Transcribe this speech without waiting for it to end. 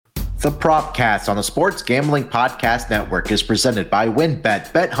The Propcast on the Sports Gambling Podcast Network is presented by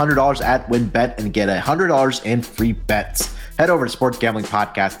WynnBET. Bet $100 at WynnBET and get $100 in free bets. Head over to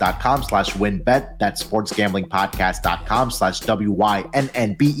sportsgamblingpodcast.com/WynnBET. That's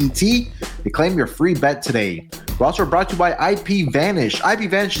sportsgamblingpodcast.com/WYNNBET to claim your free bet today. We're also brought to you by IPVanish.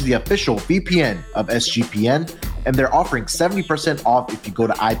 IPVanish is the official VPN of SGPN, and they're offering 70% off if you go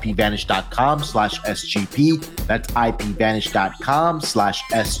to IPVanish.com/SGP. That's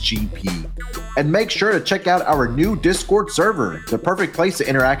IPVanish.com/SGP. And make sure to check out our new Discord server, the perfect place to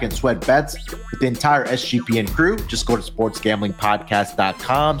interact and sweat bets with the entire SGPN crew. Just go to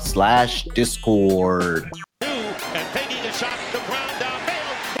sportsgamblingpodcast.com/Discord. And taking a shot to ground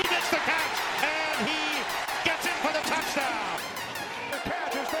downfield. He gets the catch, and he gets in for the touchdown. The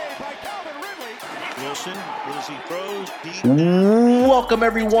catch is made by Calvin Ridley. Wilson, as he throws deep. Welcome,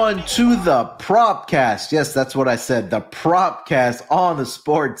 everyone, to the Propcast. Yes, that's what I said. The Propcast on the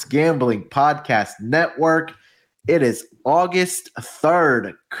Sports Gambling Podcast Network. It is August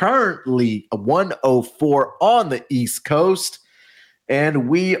 3rd, currently 1:04 on the East Coast. And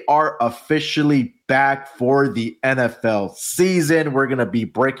we are officially back for the NFL season. We're going to be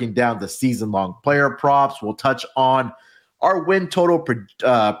breaking down the season-long player props. We'll touch on our win total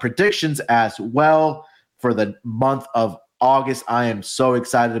predictions as well for the month of August. I am so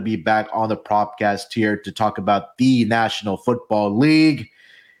excited to be back on the Propcast here to talk about the National Football League.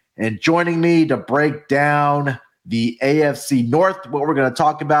 And joining me to break down the AFC North, what we're going to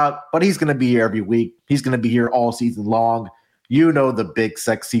talk about, but he's going to be here every week. He's going to be here all season long. You know the big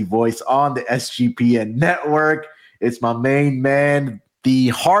sexy voice on the SGPN network. It's my main man, the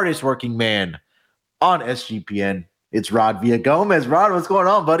hardest working man on SGPN. It's Rod Villagomez. Rod, what's going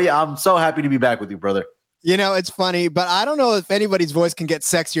on, buddy? I'm so happy to be back with you, brother. You know, it's funny, but I don't know if anybody's voice can get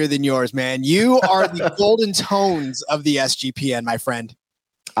sexier than yours, man. You are the golden tones of the SGPN, my friend.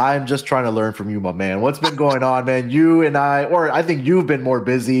 I'm just trying to learn from you, my man. What's been going on, man? You and I think you've been more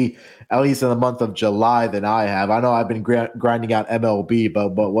busy, at least in the month of July, than I have. I know I've been grinding out MLB,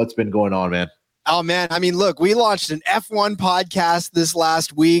 but what's been going on, man? Oh, man. I mean, look, we launched an F1 podcast this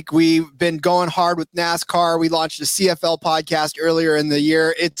last week. We've been going hard with NASCAR. We launched a CFL podcast earlier in the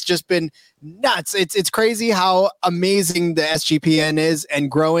year. It's just been nuts. It's crazy how amazing the SGPN is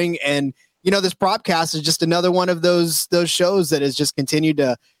and growing. And, you know, this Propcast is just another one of those shows that has just continued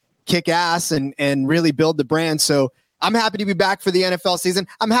to kick ass and really build the brand. So I'm happy to be back for the NFL season.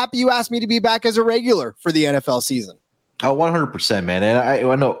 I'm happy you asked me to be back as a regular for the NFL season. Oh, 100%, man. And I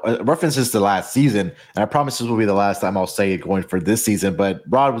know references to last season, and I promise this will be the last time I'll say it going for this season, but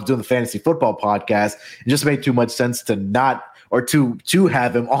Rod was doing the fantasy football podcast. It just made too much sense to not or to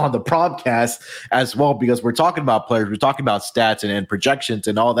have him on the podcast as well, because we're talking about players, we're talking about stats and projections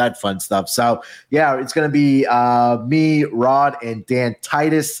and all that fun stuff. So, yeah, it's going to be me, Rod, and Dan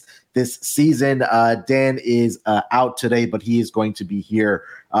Titus this season. Dan is out today, but he is going to be here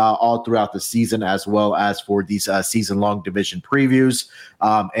all throughout the season, as well as for these season-long division previews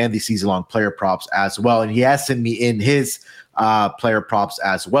and the season-long player props as well. And he has sent me in his player props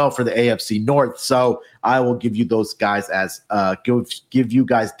as well for the AFC North. So I will give you those guys as give you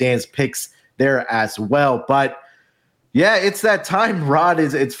guys Dan's picks there as well. But yeah, it's that time, Rod.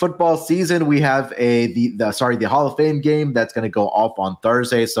 It's football season. We have the Hall of Fame game that's going to go off on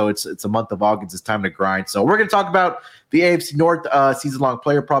Thursday. So it's a month of August. It's time to grind. So we're going to talk about the AFC North season-long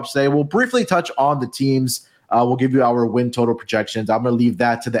player props today. We'll briefly touch on the teams. We'll give you our win total projections. I'm going to leave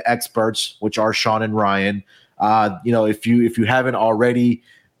that to the experts, which are Sean and Ryan. If you haven't already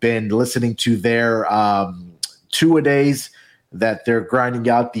been listening to their two-a-days that they're grinding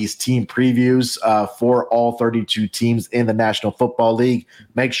out these team previews for all 32 teams in the National Football League,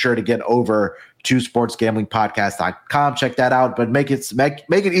 make sure to get over to sportsgamblingpodcast.com. Check that out, but make it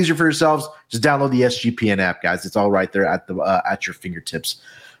easier for yourselves. Just download the SGPN app, guys. It's all right there at your fingertips.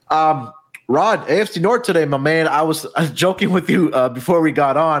 Rod, AFC North today, my man. I was joking with you before we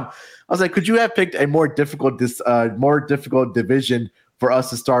got on. I was like, could you have picked a more difficult division for us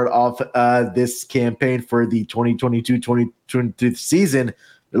to start off this campaign for the 2022-2023 season?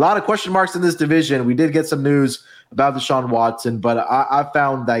 A lot of question marks in this division. We did get some news about Deshaun Watson, but I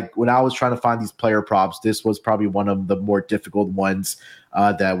found, like, when I was trying to find these player props, this was probably one of the more difficult ones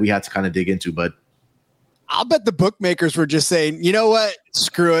that we had to kind of dig into. But I'll bet the bookmakers were just saying, you know what,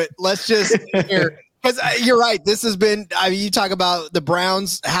 screw it. Let's just here. Because you're right. This has been, you talk about the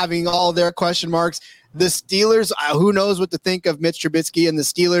Browns having all their question marks. The Steelers, who knows what to think of Mitch Trubisky and the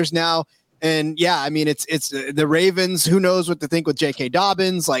Steelers now. And yeah, I mean, it's the Ravens. Who knows what to think with J.K.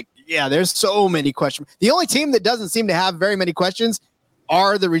 Dobbins? Like, yeah, there's so many questions. The only team that doesn't seem to have very many questions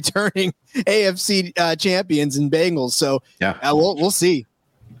are the returning AFC champions and Bengals. So yeah, we'll see.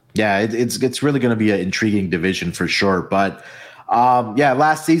 Yeah, it's really going to be an intriguing division for sure. But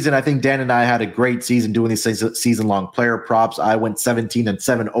last season I think Dan and I had a great season doing these season-long player props. I went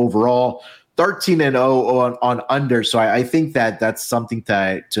 17-7 overall, 13-0 on under. So I think that's something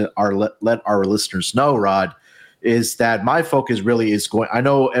to let our listeners know, Rod, is that my focus really is going. I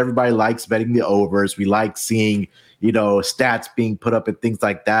know everybody likes betting the overs. We like seeing stats being put up and things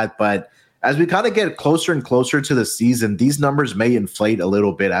like that, but as we kind of get closer and closer to the season, these numbers may inflate a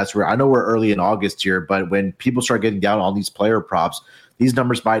little bit. I know we're early in August here, but when people start getting down on these player props, these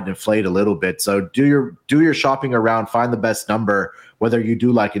numbers might inflate a little bit. So do your shopping around, find the best number, whether you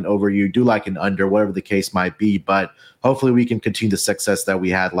do like an over, you do like an under, whatever the case might be. But hopefully we can continue the success that we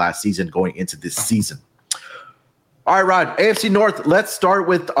had last season going into this season. All right, Rod, AFC North. Let's start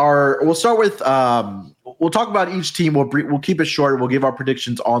with we'll talk about each team. We'll keep it short. We'll give our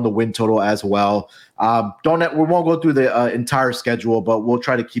predictions on the win total as well. We won't go through the entire schedule, but we'll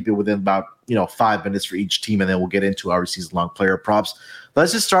try to keep it within about 5 minutes for each team, and then we'll get into our season-long player props.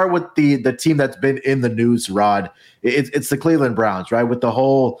 Let's just start with the team that's been in the news, Rod. It's the Cleveland Browns, right? With the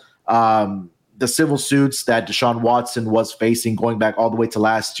whole the civil suits that Deshaun Watson was facing going back all the way to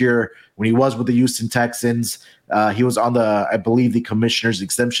last year when he was with the Houston Texans. He was on I believe the commissioner's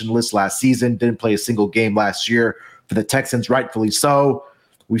exemption list last season, didn't play a single game last year for the Texans, rightfully so.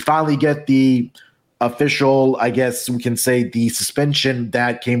 We finally get the official, I guess we can say, the suspension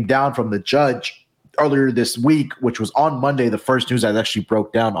that came down from the judge earlier this week, which was on Monday. The first news that actually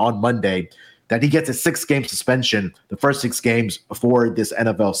broke down on Monday, that he gets a 6-game suspension, the first 6 games for this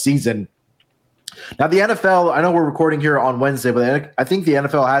NFL season. Now, the NFL, I know we're recording here on Wednesday, but I think the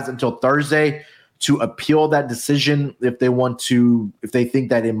NFL has until Thursday to appeal that decision if they think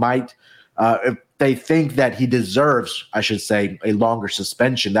that it might, if they think that he deserves, I should say, a longer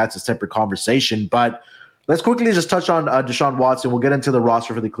suspension. That's a separate conversation. But let's quickly just touch on Deshaun Watson. We'll get into the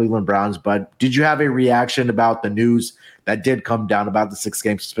roster for the Cleveland Browns. But did you have a reaction about the news that did come down about the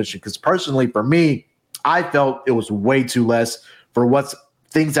 6-game suspension? Because personally, for me, I felt it was way too less for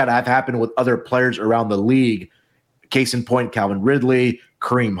things that have happened with other players around the league. Case in point, Calvin Ridley,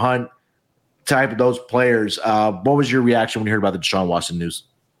 Kareem Hunt, type of those players. What was your reaction when you heard about the Deshaun Watson news?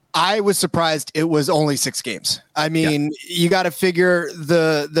 I was surprised it was only 6 games. I mean, You got to figure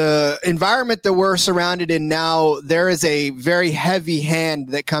the environment that we're surrounded in now, there is a very heavy hand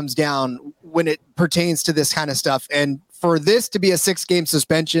that comes down when it pertains to this kind of stuff. And for this to be a 6-game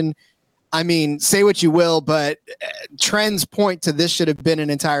suspension, I mean, say what you will, but trends point to this should have been an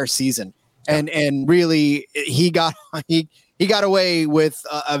entire season. And really, he got away with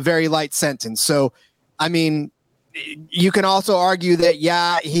a very light sentence. So, I mean, you can also argue that,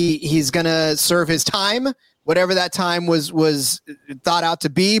 he's going to serve his time, whatever that time was thought out to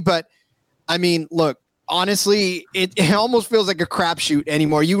be. But, I mean, look, honestly, it almost feels like a crapshoot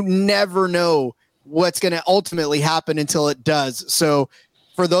anymore. You never know what's going to ultimately happen until it does. So,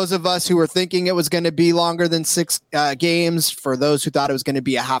 for those of us who were thinking it was going to be longer than 6 games, for those who thought it was going to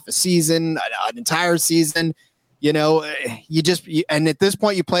be a half a season, an entire season, and at this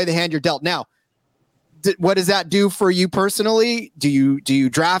point you play the hand you're dealt. Now, what does that do for you personally? Do you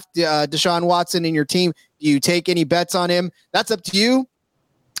draft Deshaun Watson in your team? Do you take any bets on him? That's up to you.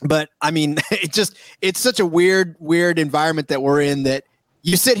 But I mean, it's such a weird environment that we're in, that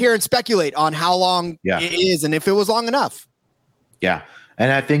you sit here and speculate on how long it is and if it was long enough. Yeah.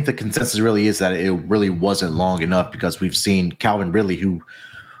 And I think the consensus really is that it really wasn't long enough, because we've seen Calvin Ridley, who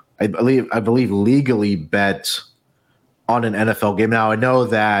I believe legally bet on an NFL game. Now, I know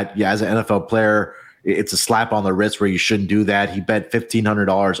that, as an NFL player, it's a slap on the wrist where you shouldn't do that. He bet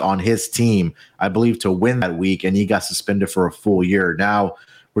 $1,500 on his team, I believe, to win that week, and he got suspended for a full year. Now,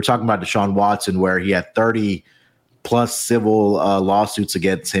 we're talking about Deshaun Watson, where he had 30-plus civil lawsuits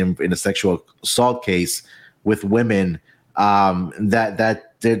against him in a sexual assault case with women. It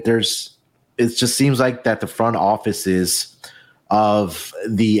just seems like that the front offices of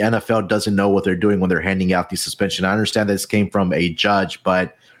the NFL doesn't know what they're doing when they're handing out these suspensions. I understand this came from a judge,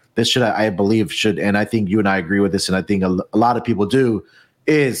 but this I believe, and I think you and I agree with this, and I think a lot of people do,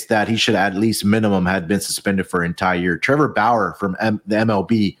 is that he should at least minimum had been suspended for an entire year. Trevor Bauer from the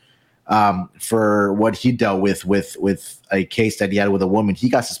MLB, for what he dealt with a case that he had with a woman, he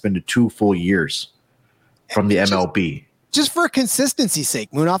got suspended 2 full years from the MLB. Just for consistency's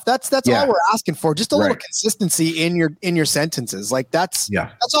sake, Munaf. That's all we're asking for. Just a little consistency in your sentences. Like that's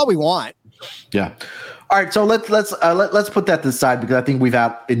all we want. Yeah. All right. So let's put that to the side, because I think we've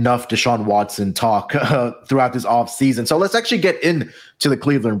had enough Deshaun Watson talk throughout this offseason. So let's actually get into the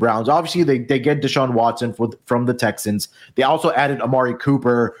Cleveland Browns. Obviously, they get Deshaun Watson from the Texans. They also added Amari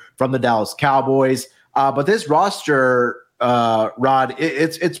Cooper from the Dallas Cowboys. But this roster, Rod,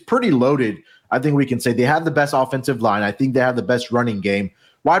 it's pretty loaded. I think we can say they have the best offensive line. I think they have the best running game.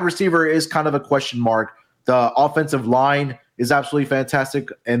 Wide receiver is kind of a question mark. The offensive line is absolutely fantastic.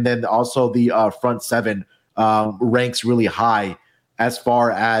 And then also the front seven ranks really high as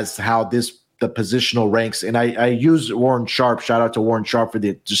far as how the positional ranks. And I use Warren Sharp. Shout out to Warren Sharp for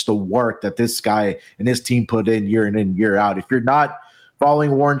just the work that this guy and his team put in, year out. If you're not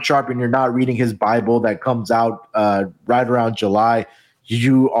following Warren Sharp and you're not reading his Bible that comes out right around July,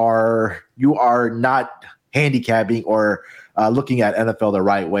 you are not handicapping or looking at NFL the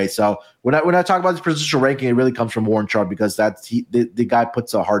right way. So when I talk about this positional ranking, it really comes from Warren Sharp because the guy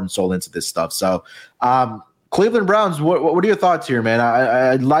puts a heart and soul into this stuff. So Cleveland Browns, what are your thoughts here, man?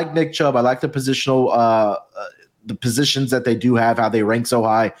 I like Nick Chubb. I like the positional the positions that they do have, how they rank so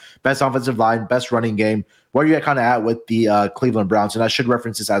high. Best offensive line, best running game. Where are you kind of at with the Cleveland Browns? And I should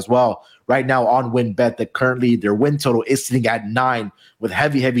reference this as well. Right now on WinBet, that currently their win total is sitting at 9 with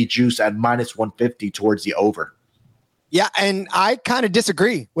heavy juice at minus 150 towards the over. Yeah, and I kind of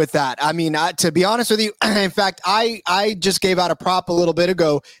disagree with that. I mean, to be honest with you, in fact, I just gave out a prop a little bit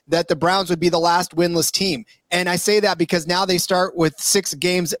ago that the Browns would be the last winless team. And I say that because now they start with 6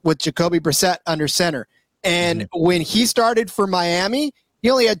 games with Jacoby Brissett under center. And when he started for Miami, he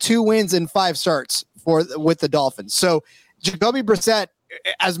only had 2 wins and 5 starts with the Dolphins. So Jacoby Brissett,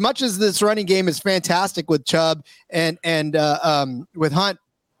 as much as this running game is fantastic with Chubb and with Hunt,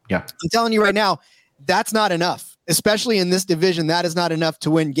 I'm telling you right now, that's not enough, especially in this division. That is not enough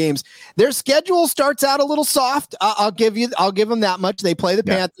to win games. Their schedule starts out a little soft. I'll give them that much. They play the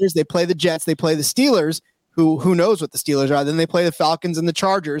Panthers, they play the Jets, they play the Steelers, who knows what the Steelers are. Then they play the Falcons and the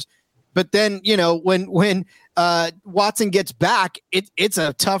Chargers. But then, when Watson gets back, it's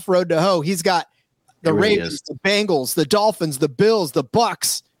a tough road to hoe. He's got the Ravens, the Bengals, the Dolphins, the Bills, the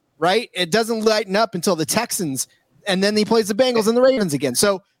Bucks, right? It doesn't lighten up until the Texans, and then he plays the Bengals and the Ravens again.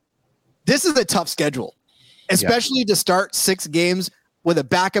 So this is a tough schedule, especially to start 6 games with a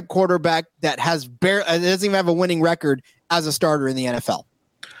backup quarterback that doesn't even have a winning record as a starter in the NFL.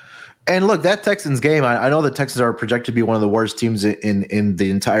 And look, that Texans game, I know the Texans are projected to be one of the worst teams in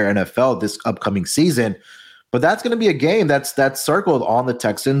the entire NFL this upcoming season, but that's going to be a game that's circled on the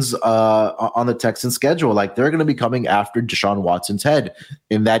Texans schedule. Like, they're going to be coming after Deshaun Watson's head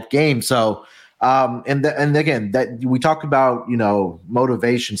in that game. So, and again, that we talk about,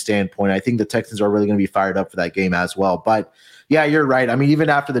 motivation standpoint, I think the Texans are really going to be fired up for that game as well. But yeah, you're right. I mean,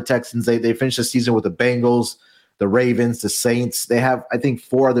 even after the Texans, they finished the season with the Bengals, the Ravens, the Saints. They have, I think,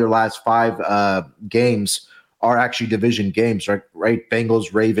 4 of their last 5 games are actually division games, right?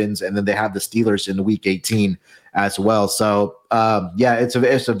 Bengals, Ravens, and then they have the Steelers in week 18 as well. So,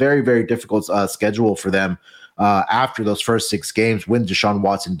 it's a very, very difficult schedule for them after those first 6 games when Deshaun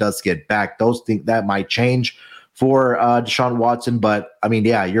Watson does get back. Those think that might change for Deshaun Watson, but I mean,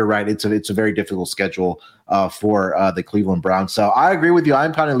 yeah, you're right. It's a very difficult schedule for the Cleveland Browns. So I agree with you.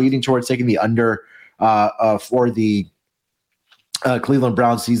 I'm kind of leading towards taking the under for the Cleveland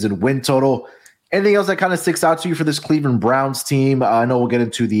Browns season win total. Anything else that kind of sticks out to you for this Cleveland Browns team? I know we'll get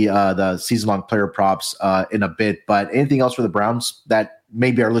into the season-long player props in a bit, but anything else for the Browns that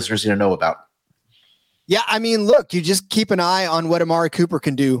maybe our listeners need to know about? Yeah, I mean, look, you just keep an eye on what Amari Cooper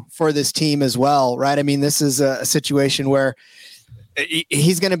can do for this team as well, right? I mean, this is a situation where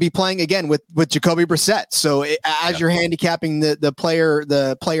he's going to be playing again with Jacoby Brissett. So as you're handicapping the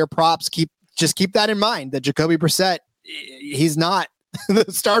player props, keep that in mind, that Jacoby Brissett, he's not the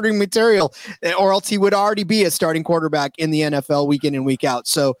starting material, or else he would already be a starting quarterback in the NFL week in and week out.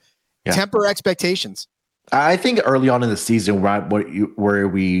 So temper expectations. I think early on in the season, where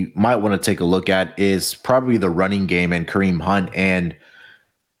we might want to take a look at is probably the running game and Kareem Hunt and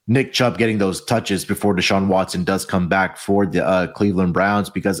Nick Chubb getting those touches before Deshaun Watson does come back for the Cleveland Browns,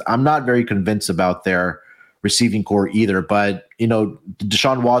 because I'm not very convinced about their receiving core either. But,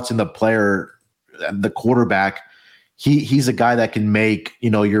 Deshaun Watson, the player, the quarterback, he's a guy that can make,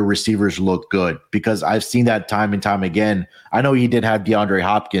 your receivers look good, because I've seen that time and time again. I know he did have DeAndre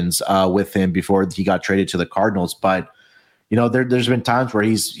Hopkins with him before he got traded to the Cardinals, but there's been times where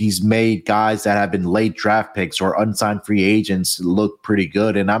he's made guys that have been late draft picks or unsigned free agents look pretty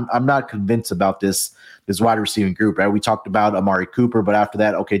good. And I'm not convinced about this wide receiving group, right? We talked about Amari Cooper, but after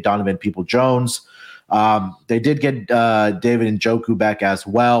that, okay, Donovan Peoples-Jones. They did get David Njoku back as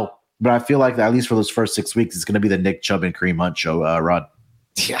well. But I feel like at least for those first 6 weeks, it's going to be the Nick Chubb and Kareem Hunt show, Rod.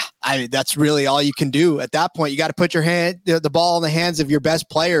 Yeah, that's really all you can do at that point. You got to put the ball in the hands of your best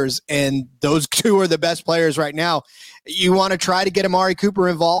players, and those 2 are the best players right now. You want to try to get Amari Cooper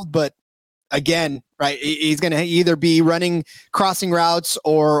involved, but again, right, he's going to either be running crossing routes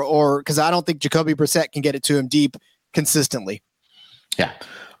or because I don't think Jacoby Brissett can get it to him deep consistently. Yeah.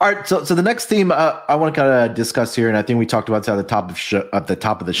 All right. So the next theme I want to kind of discuss here, and I think we talked about this at the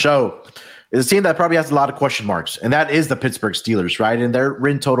top of the show, is a team that probably has a lot of question marks, and that is the Pittsburgh Steelers, right? And their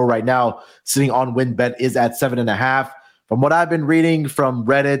win total right now, sitting on WinBet, is at 7.5. From what I've been reading from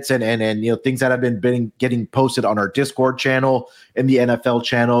Reddit and things that have been getting posted on our Discord channel and the NFL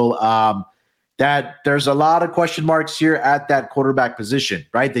channel, that there's a lot of question marks here at that quarterback position,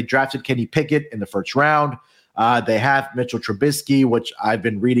 right? They drafted Kenny Pickett in the first round. They have Mitchell Trubisky, which I've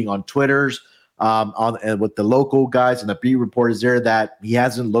been reading on Twitter's and with the local guys and the beat reporters there, that he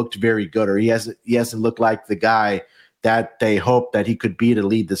hasn't looked very good, or he hasn't looked like the guy that they hope that he could be to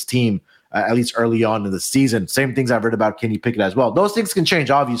lead this team, at least early on in the season. Same things I've heard about Kenny Pickett as well. Those things can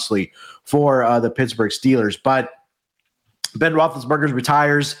change, obviously, for the Pittsburgh Steelers. But Ben Roethlisberger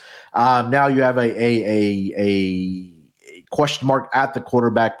retires. Now you have a question mark at the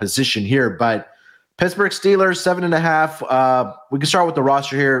quarterback position here. But Pittsburgh Steelers, 7.5. We can start with the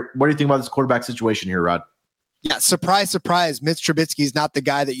roster here. What do you think about this quarterback situation here, Rod? Yeah, surprise, surprise. Mitch Trubisky is not the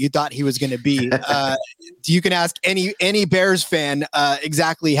guy that you thought he was going to be. You can ask any Bears fan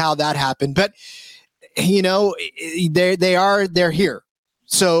exactly how that happened. But, they're here.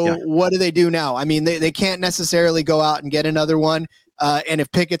 So What do they do now? I mean, they can't necessarily go out and get another one. And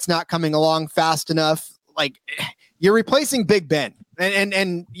if Pickett's not coming along fast enough, you're replacing Big Ben.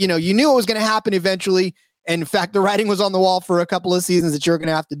 And you knew it was going to happen eventually. And in fact, the writing was on the wall for a couple of seasons that you're going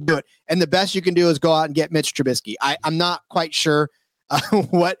to have to do it. And the best you can do is go out and get Mitch Trubisky. I'm not quite sure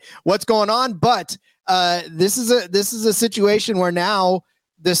what's going on, but this is a situation where now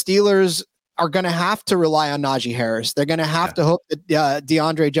the Steelers are going to have to rely on Najee Harris. They're going to have to hope that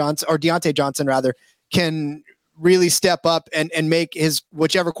Deontay Johnson rather can really step up and make his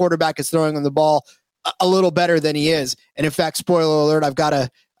whichever quarterback is throwing on the ball a little better than he is. And in fact, spoiler alert, I've got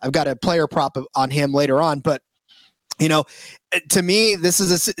a player prop on him later on. But to me, this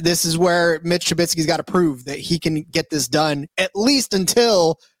is where Mitch Trubisky's got to prove that he can get this done, at least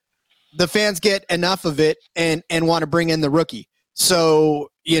until the fans get enough of it and want to bring in the rookie. So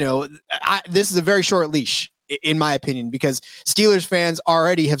this is a very short leash, in my opinion, because Steelers fans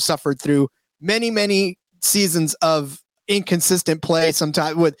already have suffered through many seasons of inconsistent play,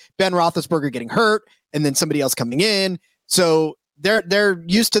 sometimes with Ben Roethlisberger getting hurt and then somebody else coming in. So they're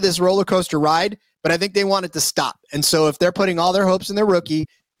used to this roller coaster ride, but I think they want it to stop. And so if they're putting all their hopes in their rookie,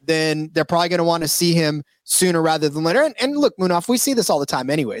 then they're probably going to want to see him sooner rather than later. And look, Munaf, we see this all the time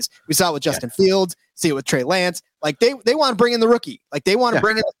anyways. We saw it with Justin Fields, see it with Trey Lance. They want to bring in the rookie. They want to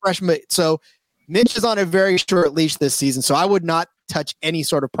bring in the freshman. So Mitch is on a very short leash this season. So I would not touch any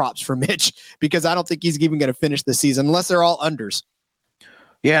sort of props for Mitch, because I don't think he's even going to finish the season unless they're all unders.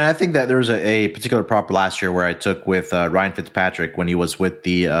 Yeah, and I think that there was a particular prop last year where I took with Ryan Fitzpatrick when he was with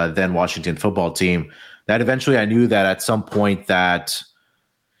the then Washington football team, that eventually I knew that at some point that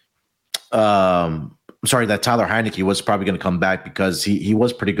Tyler Heineke was probably going to come back, because he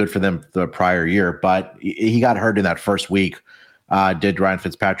was pretty good for them the prior year, but he got hurt in that first week. Did Ryan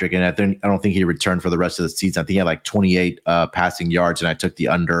Fitzpatrick, and I don't think he returned for the rest of the season. I think he had like 28 passing yards, and I took the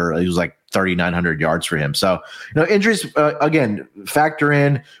under. It was like 3,900 yards for him. So, injuries, again, factor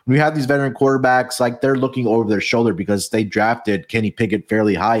in. When you have these veteran quarterbacks, they're looking over their shoulder because they drafted Kenny Pickett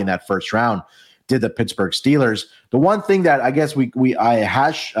fairly high in that first round, did the Pittsburgh Steelers. The one thing that I guess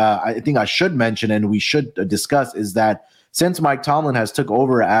I think I should mention and we should discuss is that since Mike Tomlin has took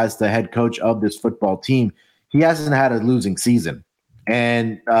over as the head coach of this football team, he hasn't had a losing season.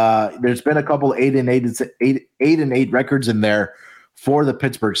 And there's been a couple 8-8 records in there for the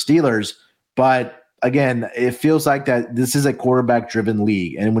Pittsburgh Steelers. But again, it feels like that this is a quarterback-driven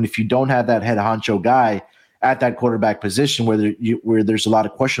league. And if you don't have that head honcho guy at that quarterback position where there's a lot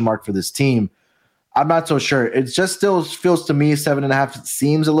of question mark for this team, I'm not so sure. It just still feels to me 7.5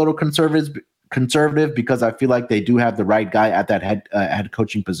 seems a little conservative because I feel like they do have the right guy at that head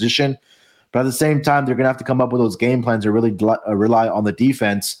coaching position. But at the same time, they're going to have to come up with those game plans or really rely on the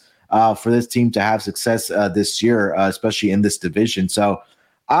defense for this team to have success this year, especially in this division. So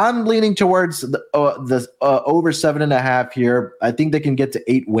I'm leaning towards the over 7.5 here. I think they can get to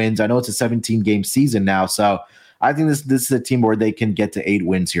 8 wins. I know it's a 17-game season now, so I think this is a team where they can get to 8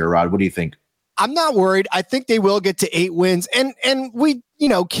 wins here. Rod, what do you think? I'm not worried. I think they will get to 8 wins. And we,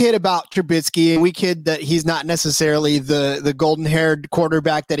 kid about Trubisky, and we kid that he's not necessarily the golden-haired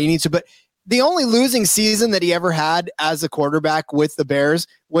quarterback that he needs to, but the only losing season that he ever had as a quarterback with the Bears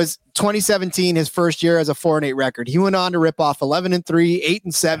was 2017, his first year as a 4-8 record. He went on to rip off 11-3,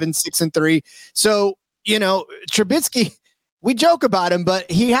 8-7, 6-3. So, Trubisky, we joke about him, but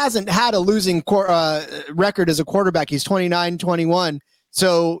he hasn't had a losing record as a quarterback. He's 29-21.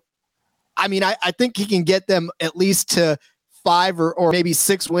 So I mean, I think he can get them at least to 5 or maybe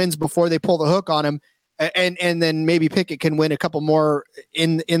 6 wins before they pull the hook on him. And then maybe Pickett can win a couple more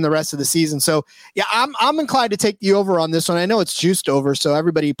in the rest of the season. So yeah, I'm inclined to take the over on this one. I know it's juiced over, so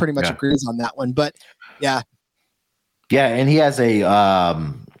everybody pretty much agrees on that one. But yeah, and he has a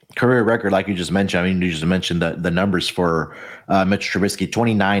career record like you just mentioned. I mean, you just mentioned the numbers for Mitch Trubisky,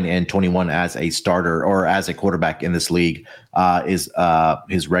 29 and 21 as a starter or as a quarterback in this league is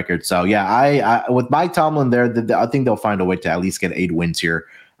his record. So yeah, I with Mike Tomlin there, I think they'll find a way to at least get 8 wins here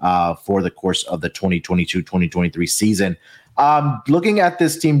for the course of the 2022-2023 season. Looking at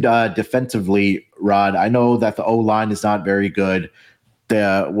this team defensively, Rod, I know that the O-line is not very good.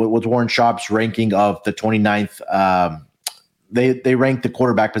 With Warren Sharp's ranking of the 29th, they ranked the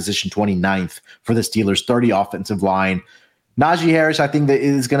quarterback position 29th for the Steelers, 30 offensive line. Najee Harris, I think that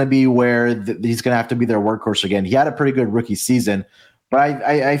is going to be where he's going to have to be their workhorse again. He had a pretty good rookie season, but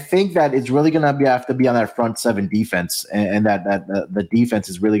I think that it's really going to have to be on that front 7 defense, and that the defense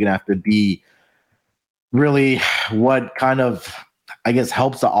is really going to have to be really what kind of, I guess,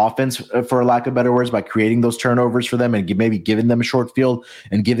 helps the offense, for lack of better words, by creating those turnovers for them and maybe giving them a short field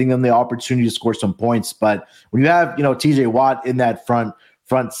and giving them the opportunity to score some points. But when you have, TJ Watt in that front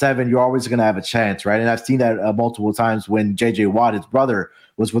 7, you're always going to have a chance, right? And I've seen that multiple times when JJ Watt, his brother,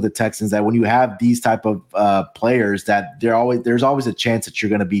 was with the Texans, that when you have these type of players, that there's always a chance that you're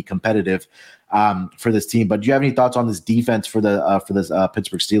going to be competitive for this team. But do you have any thoughts on this defense for the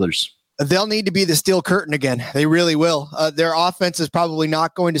Pittsburgh Steelers? They'll need to be the steel curtain again. They really will. Their offense is probably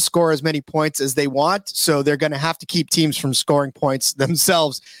not going to score as many points as they want, so they're going to have to keep teams from scoring points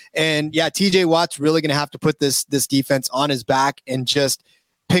themselves. And yeah, TJ Watt's really going to have to put this defense on his back and just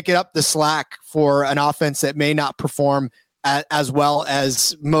pick it up the slack for an offense that may not perform as well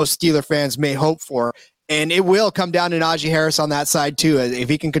as most Steeler fans may hope for. And it will come down to Najee Harris on that side too. If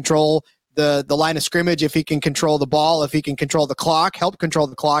he can control the line of scrimmage, if he can control the ball, if he can control the clock, help control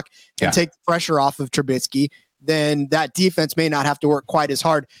the clock, and take the pressure off of Trubisky, then that defense may not have to work quite as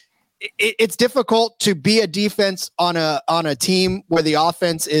hard. It's difficult to be a defense on a team where the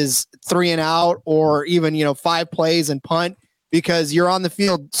offense is 3 and out, or even 5 plays and punt, because you're on the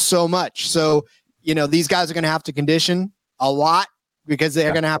field so much. So these guys are going to have to condition a lot, because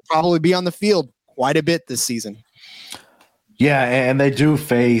they're going to probably be on the field quite a bit this season. Yeah, and they do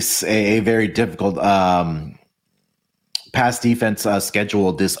face a very difficult pass defense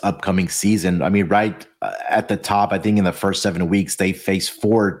schedule this upcoming season. I mean, right at the top, I think in the first 7 weeks, they face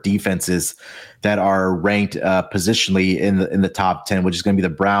 4 defenses that are ranked positionally in the top 10, which is going to be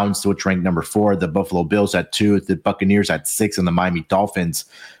the Browns, which ranked number 4, the Buffalo Bills at 2, the Buccaneers at 6, and the Miami Dolphins,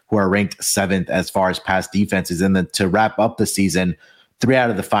 who are ranked 7th as far as pass defenses. And then to wrap up the season, 3 out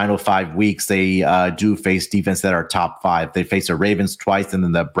of the final 5 weeks, they do face defense that are top 5. They face the Ravens twice and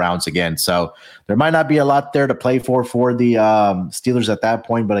then the Browns again. So there might not be a lot there to play for the Steelers at that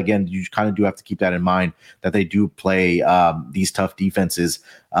point. But again, you kind of do have to keep that in mind, that they do play these tough defenses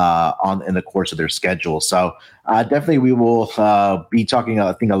in the course of their schedule. So definitely we will be talking,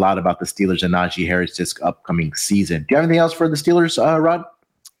 I think, a lot about the Steelers and Najee Harris this upcoming season. Do you have anything else for the Steelers, Rod?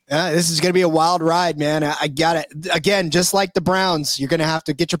 This is going to be a wild ride, man. I got it. Again, just like the Browns, you're going to have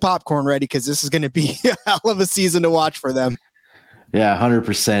to get your popcorn ready, because this is going to be a hell of a season to watch for them. Yeah,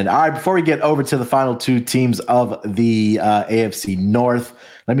 100%. All right, before we get over to the final 2 teams of the AFC North,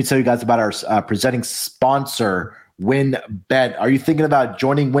 let me tell you guys about our presenting sponsor, WynnBET. Are you thinking about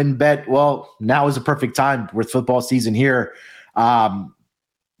joining WynnBET? Well, now is the perfect time with football season here.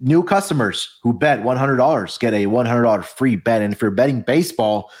 New customers who bet $100 get a $100 free bet. And if you're betting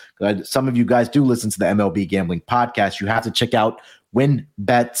baseball, some of you guys do listen to the MLB Gambling Podcast, you have to check out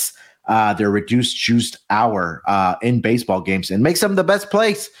WynnBET's their reduced juiced hour in baseball games, and make some of the best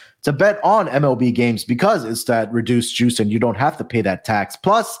place to bet on MLB games, because it's that reduced juice and you don't have to pay that tax.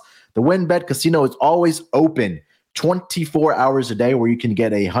 Plus, the WynnBET Casino is always open 24 hours a day, where you can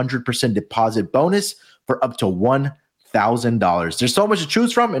get a 100% deposit bonus for up to $1,000. There's so much to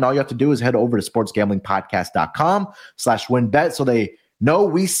choose from, and all you have to do is head over to sportsgamblingpodcast.com/WynnBET so they know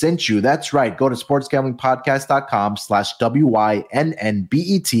we sent you. That's right. Go to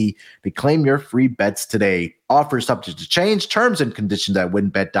sportsgamblingpodcast.com/WYNNBET to claim your free bets today. Offer subject to change. Terms and conditions at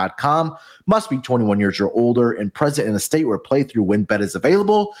wynnbet.com. Must be 21 years or older and present in a state where playthrough WynnBET is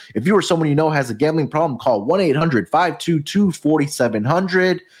available. If you or someone you know has a gambling problem, call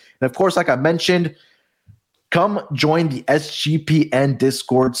 1-800-522-4700. And of course, like I mentioned, come join the SGPN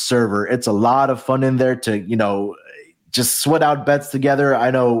Discord server. It's a lot of fun in there to, just sweat out bets together.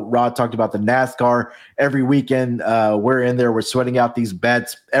 I know Rod talked about the NASCAR every weekend. We're in there. We're sweating out these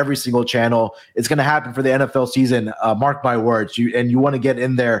bets every single channel. It's going to happen for the NFL season. Mark my words. You want to get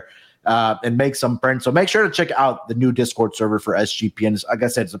in there and make some friends. So make sure to check out the new Discord server for SGPN. Like I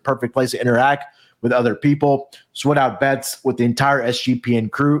said, it's a perfect place to interact with other people, sweat out bets with the entire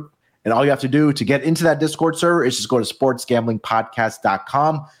SGPN crew. And all you have to do to get into that Discord server is just go to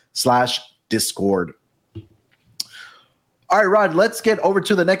sportsgamblingpodcast.com/Discord. All right, Rod, let's get over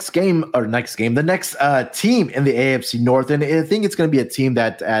to the next team in the AFC North. And I think it's going to be a team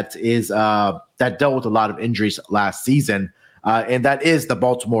that dealt with a lot of injuries last season. And that is the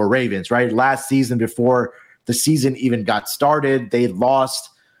Baltimore Ravens, right? Last season, before the season even got started, they lost,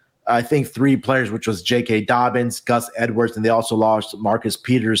 I think, 3 players, which was J.K. Dobbins, Gus Edwards, and they also lost Marcus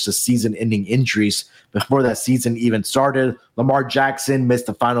Peters to season-ending injuries before that season even started. Lamar Jackson missed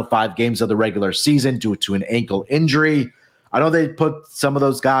the final 5 games of the regular season due to an ankle injury. I know they put some of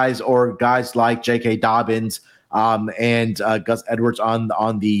those guys or guys like J.K. Dobbins and Gus Edwards on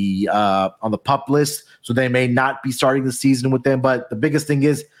the PUP list, so they may not be starting the season with them. But the biggest thing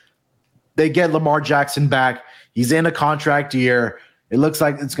is they get Lamar Jackson back. He's in a contract year. It looks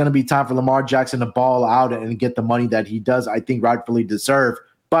like it's going to be time for Lamar Jackson to ball out and get the money that he does, I think, rightfully deserve.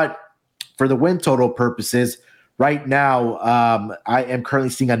 But for the win total purposes, right now, I am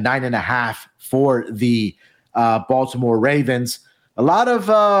currently seeing a 9.5 for the Baltimore Ravens. A lot of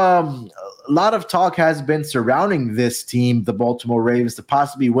talk has been surrounding this team, the Baltimore Ravens, to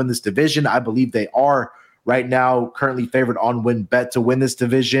possibly win this division. I believe they are right now currently favored on WinBet to win this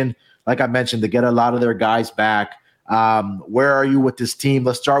division. Like I mentioned, to get a lot of their guys back. Where are you with this team?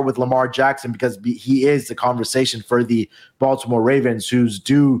 Let's start with Lamar Jackson because he is the conversation for the Baltimore Ravens, who's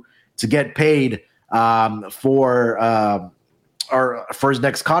due to get paid for his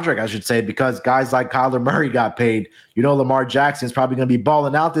next contract, I should say, because guys like Kyler Murray got paid. Lamar Jackson is probably going to be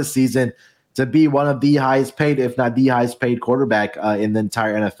balling out this season to be one of the highest paid, if not the highest paid quarterback in the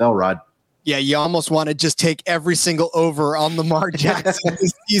entire NFL, Rod. Yeah, you almost want to just take every single over on Lamar Jackson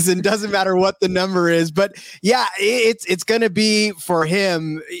this season. Doesn't matter what the number is. But yeah, it's going to be for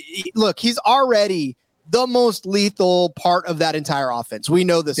him. Look, he's already the most lethal part of that entire offense. We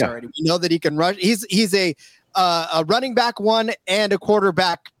know this already. We know that he can rush. He's a running back 1 and a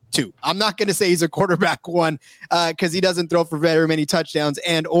quarterback 2. I'm not going to say he's a quarterback 1 because he doesn't throw for very many touchdowns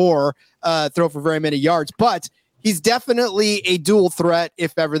and or throw for very many yards. But he's definitely a dual threat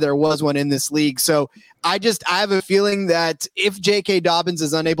if ever there was one in this league. So I have a feeling that if J.K. Dobbins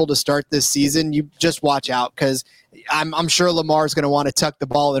is unable to start this season, you just watch out because I'm sure Lamar's going to want to tuck the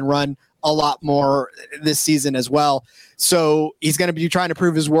ball and run a lot more this season as well. So he's going to be trying to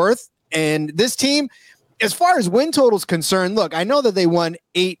prove his worth. And this team, as far as win total is concerned, look, I know that they won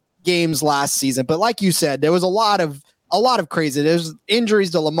 8 games last season, but like you said, there was a lot of crazy. There's injuries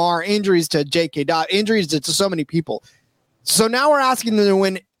to Lamar, injuries to J.K. Dobbins, injuries to so many people. So now we're asking them to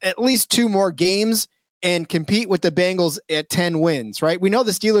win at least 2 more games and compete with the Bengals at 10 wins, right? We know the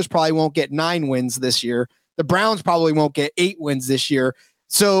Steelers probably won't get 9 wins this year. The Browns probably won't get 8 wins this year.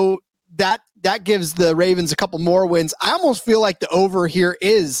 So that gives the Ravens a couple more wins. I almost feel like the over here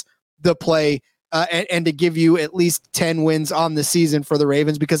is the play and to give you at least 10 wins on the season for the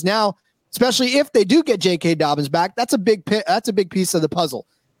Ravens, because now, especially if they do get J.K. Dobbins back, that's a big piece of the puzzle.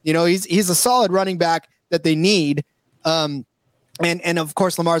 He's a solid running back that they need. And of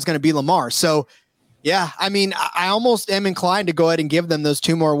course, Lamar is going to be Lamar. So yeah, I mean, I almost am inclined to go ahead and give them those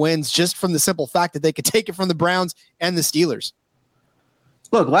 2 more wins just from the simple fact that they could take it from the Browns and the Steelers.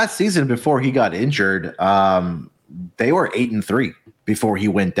 Look, last season before he got injured, they were 8-3 before he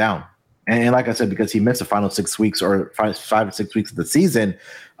went down. And like I said, because he missed the final 6 weeks or 5 or 6 weeks of the season,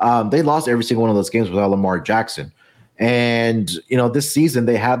 they lost every single one of those games without Lamar Jackson. And, this season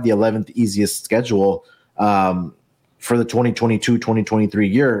they have the 11th easiest schedule for the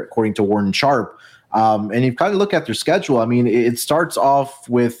 2022-2023 year, according to Warren Sharp. And you kind of look at their schedule. I mean, it starts off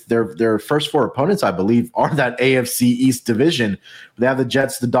with their first 4 opponents, I believe, are that AFC East division. They have the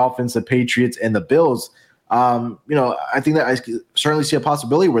Jets, the Dolphins, the Patriots, and the Bills. I think that I certainly see a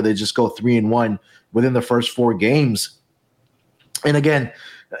possibility where they just go 3-1 within the first 4 games. And again,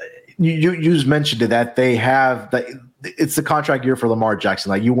 you just mentioned that they have it's the contract year for Lamar Jackson.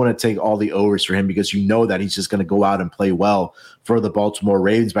 Like, you want to take all the overs for him because you know that he's just going to go out and play well for the Baltimore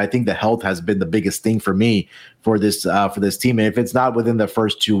Ravens. But I think the health has been the biggest thing for me for this team. And if it's not within the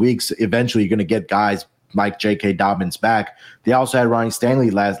first 2 weeks, eventually you're going to get guys like J.K. Dobbins back. They also had Ronnie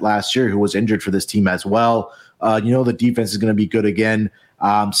Stanley last year, who was injured for this team as well. The defense is going to be good again.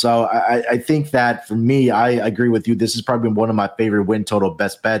 So I think that for me, I agree with you. This is probably one of my favorite win total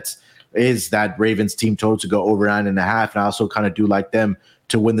best bets is that Ravens team total to go over 9.5. And I also kind of do like them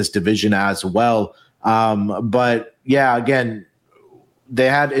to win this division as well. But yeah, again, they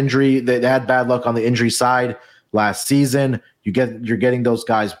had injury. They had bad luck on the injury side last season. You're getting those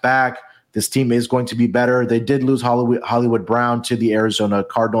guys back. This team is going to be better. They did lose Hollywood Brown to the Arizona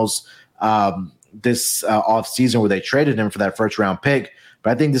Cardinals this offseason, where they traded him for that first-round pick.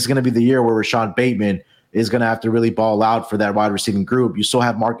 But I think this is going to be the year where Rashad Bateman is going to have to really ball out for that wide receiving group. You still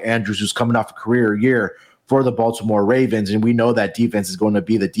have Mark Andrews, who's coming off a career year for the Baltimore Ravens, and we know that defense is going to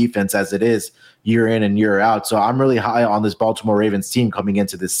be the defense as it is year in and year out. So I'm really high on this Baltimore Ravens team coming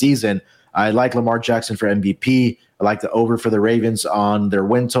into this season. I like Lamar Jackson for MVP. I like the over for the Ravens on their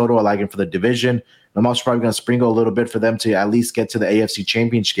win total. I like him for the division. I'm also probably going to sprinkle a little bit for them to at least get to the AFC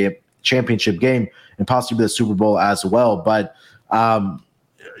championship game and possibly the Super Bowl as well. But I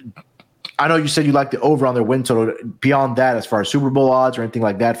know you said you like the over on their win total. Beyond that, as far as Super Bowl odds or anything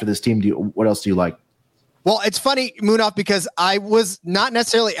like that for this team, what else do you like? Well, it's funny, Munaf, because I was not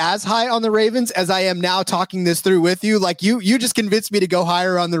necessarily as high on the Ravens as I am now talking this through with you. Like you just convinced me to go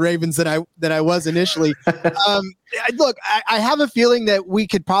higher on the Ravens than I was initially. Look, I have a feeling that we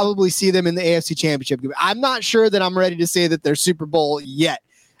could probably see them in the AFC Championship game. I'm not sure that I'm ready to say that they're Super Bowl yet,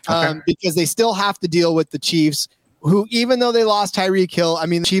 because they still have to deal with the Chiefs, who, even though they lost Tyreek Hill, I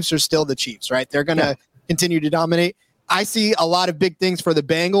mean, the Chiefs are still the Chiefs, right? They're going to continue to dominate. I see a lot of big things for the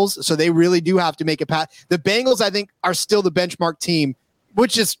Bengals, so they really do have to make a path. The Bengals, I think, are still the benchmark team,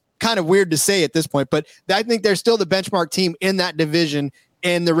 which is kind of weird to say at this point, but I think they're still the benchmark team in that division.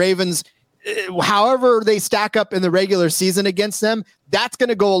 And the Ravens, however they stack up in the regular season against them, that's going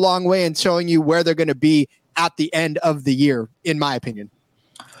to go a long way in showing you where they're going to be at the end of the year, in my opinion.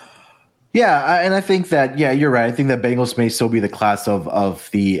 Yeah, and I think that, you're right. I think that Bengals may still be the class of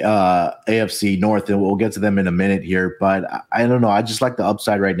the AFC North, and we'll get to them in a minute here. But I don't know. I just like the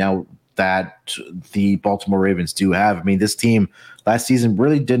upside right now that the Baltimore Ravens do have. I mean, this team last season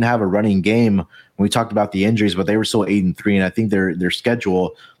really didn't have a running game when we talked about the injuries, but they were still 8-3, and I think their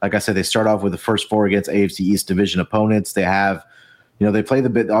schedule, like I said, they start off with the first 4 against AFC East division opponents. They have, they play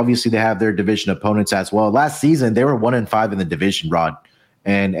obviously they have their division opponents as well. Last season, they were 1-5 in the division, Rod.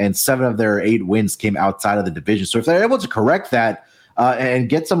 And 7 of their 8 wins came outside of the division. So if they're able to correct that and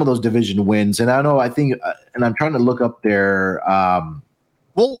get some of those division wins, and and I'm trying to look up their.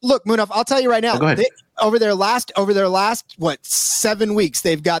 Well, look, Munaf, I'll tell you right now. Go ahead. Over their last 7 weeks,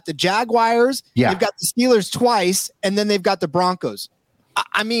 they've got the Jaguars, they've got the Steelers twice, and then they've got the Broncos.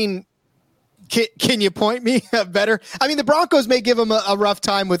 I mean, can you point me better? I mean, the Broncos may give them a rough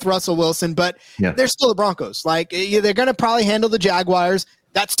time with Russell Wilson, but they're still the Broncos. Like, they're going to probably handle the Jaguars.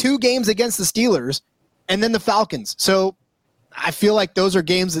 That's 2 games against the Steelers and then the Falcons. So I feel like those are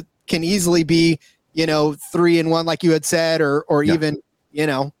games that can easily be, 3-1, like you had said, or even,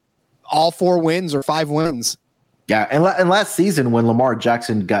 all 4 wins or 5 wins. Yeah. And last season, when Lamar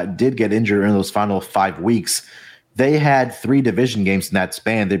Jackson did get injured in those final 5 weeks, they had 3 division games in that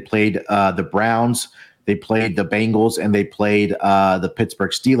span. They played the Browns, they played the Bengals, and they played the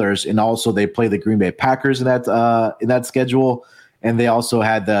Pittsburgh Steelers, and also they played the Green Bay Packers in that schedule. And they also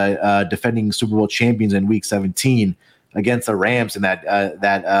had the defending Super Bowl champions in Week 17 against the Rams in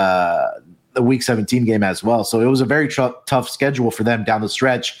the Week 17 game as well. So it was a very tough schedule for them down the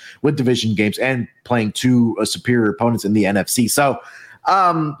stretch with division games and playing 2 superior opponents in the NFC. So.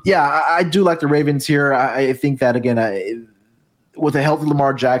 I do like the Ravens here. I think that, again, with a healthy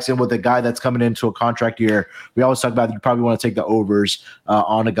Lamar Jackson, with a guy that's coming into a contract year, we always talk about you probably want to take the overs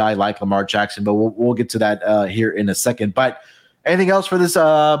on a guy like Lamar Jackson, but we'll get to that here in a second. But anything else for this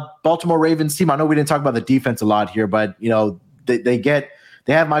Baltimore Ravens team? I know we didn't talk about the defense a lot here, but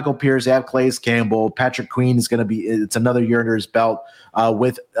they have Michael Pierce, they have Calais Campbell, Patrick Queen is going to be. It's another year under his belt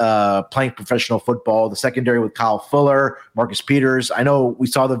with playing professional football. The secondary with Kyle Fuller, Marcus Peters. I know we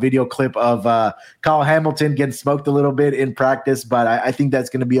saw the video clip of Kyle Hamilton getting smoked a little bit in practice, but I think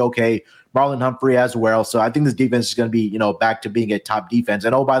that's going to be okay. Marlon Humphrey as well. So I think this defense is going to be back to being a top defense.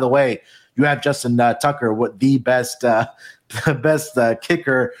 And by the way, you have Justin Tucker, the best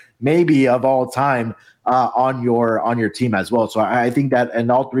kicker maybe of all time. On your team as well. So I think that in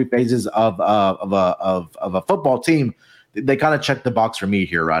all 3 phases of a football team, they kind of check the box for me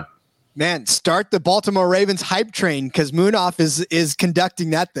here, Rod. Man, start the Baltimore Ravens hype train, because Munaf is conducting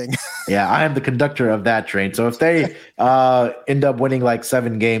that thing. Yeah, I am the conductor of that train. So if they end up winning like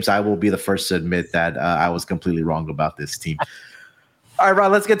 7 games, I will be the first to admit that I was completely wrong about this team. All right,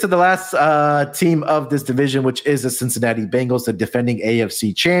 Rod, let's get to the last team of this division, which is the Cincinnati Bengals, the defending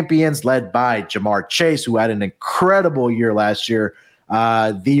AFC champions, led by Jamar Chase, who had an incredible year last year,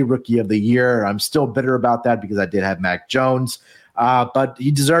 the rookie of the year. I'm still bitter about that because I did have Mac Jones, but he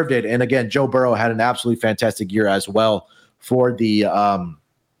deserved it. And again, Joe Burrow had an absolutely fantastic year as well for the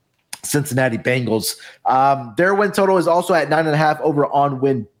Cincinnati Bengals. Their win total is also at 9.5 over on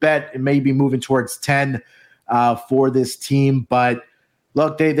WinBet. It may be moving towards 10. for this team. But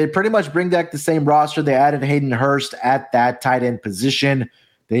look, they pretty much bring back the same roster. They added Hayden Hurst at that tight end position.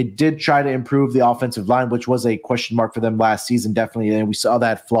 They did try to improve the offensive line, which was a question mark for them last season, definitely. And we saw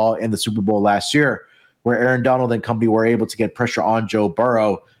that flaw in the Super Bowl last year, where Aaron Donald and company were able to get pressure on Joe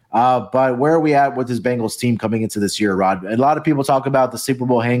Burrow. But where are we at with this Bengals team coming into this year, Rod? A lot of people talk about the Super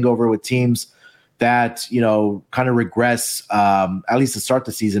Bowl hangover with teams that, kind of regress, at least to start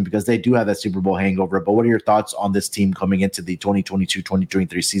the season, because they do have that Super Bowl hangover. But what are your thoughts on this team coming into the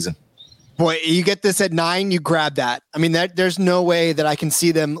 2022-2023 season? Boy, you get this at 9, you grab that. I mean, there's no way that I can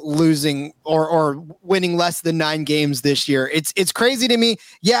see them losing or winning less than 9 games this year. It's crazy to me.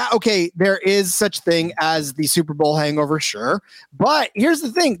 Yeah, okay, there is such thing as the Super Bowl hangover, sure. But here's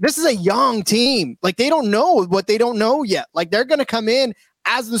the thing. This is a young team. Like, they don't know what they don't know yet. Like, they're going to come in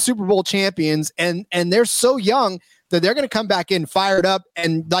as the Super Bowl champions, and they're so young that they're going to come back in fired up.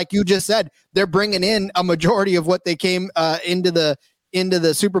 And like you just said, they're bringing in a majority of what they came into the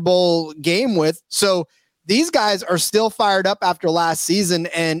Super Bowl game with. So these guys are still fired up after last season.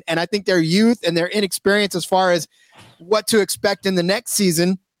 And I think their youth and their inexperience as far as what to expect in the next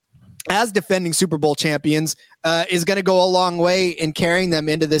season as defending Super Bowl champions is going to go a long way in carrying them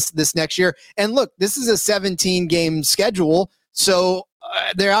into this next year. And look, this is a 17 game schedule. So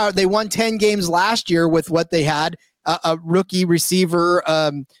they won 10 games last year with what they had, a rookie receiver,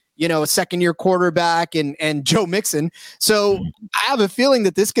 a second-year quarterback and Joe Mixon. So I have a feeling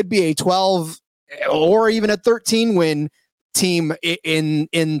that this could be a 12 or even a 13-win team in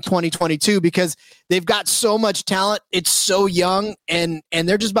 2022 because they've got so much talent. It's so young, and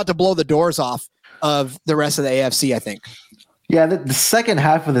they're just about to blow the doors off of the rest of the AFC, I think. Yeah, the second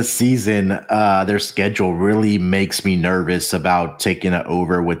half of the season, their schedule really makes me nervous about taking it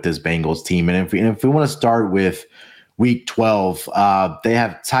over with this Bengals team. And if we want to start with Week 12, they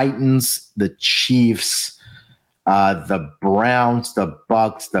have Titans, the Chiefs, the Browns, the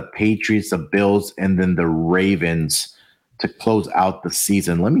Bucks, the Patriots, the Bills, and then the Ravens to close out the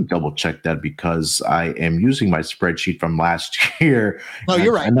season. Let me double check that because I am using my spreadsheet from last year. Oh,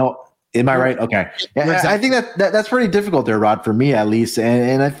 you're right. I know. Am I right? Okay. Yeah, exactly. I think that's pretty difficult there, Rod, for me at least.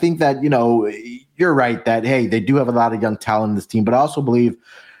 And I think that, you're right that, hey, they do have a lot of young talent in this team, but I also believe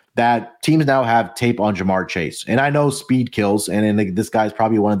that teams now have tape on Ja'Marr Chase. And I know speed kills, and this guy's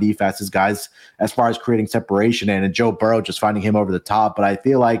probably one of the fastest guys as far as creating separation, and Joe Burrow just finding him over the top. But I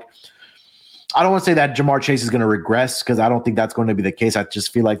feel like I don't want to say that Ja'Marr Chase is going to regress because I don't think that's going to be the case. I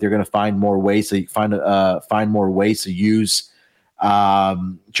just feel like they're going to find more ways to find more ways to use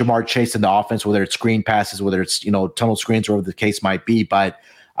Ja'Marr Chase in the offense, whether it's screen passes, whether it's tunnel screens, or whatever the case might be. But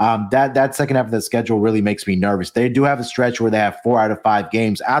that second half of the schedule really makes me nervous. They do have a stretch where they have 4 out of 5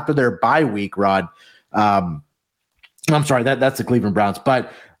 games after their bye week, Rod. I'm sorry, that's the Cleveland Browns.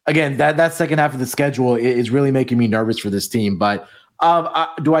 But again, that second half of the schedule is really making me nervous for this team. But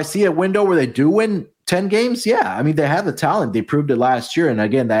do I see a window where they do win 10 games? Yeah. I mean, they have the talent. They proved it last year. And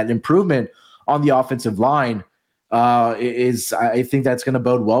again, that improvement on the offensive line I think that's going to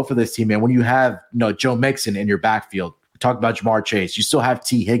bode well for this team, man. When you have Joe Mixon in your backfield, we talked about Ja'Marr Chase, you still have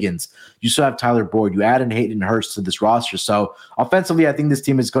T. Higgins, you still have Tyler Boyd, you add in Hayden Hurst to this roster. So offensively, I think this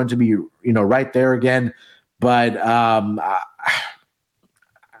team is going to be right there again. But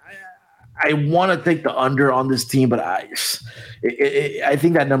I want to take the under on this team, but I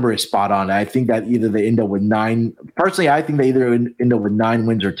think that number is spot on. I think that either they end up with 9. Personally, I think they either end up with 9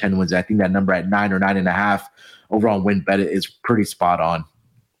 wins or 10 wins. I think that number at 9 or 9.5 over on WinBet is pretty spot on.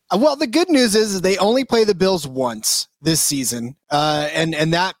 Well, the good news is they only play the Bills once this season,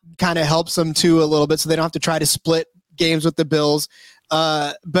 and that kind of helps them too a little bit, so they don't have to try to split games with the Bills.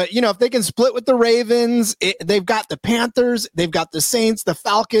 But if they can split with the Ravens, they've got the Panthers, they've got the Saints, the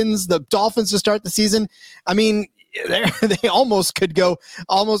Falcons, the Dolphins to start the season. I mean, they almost could go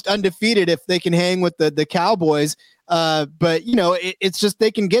almost undefeated if they can hang with the Cowboys. But it's just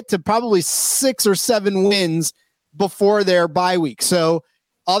they can get to probably 6 or 7 wins before their bye week. So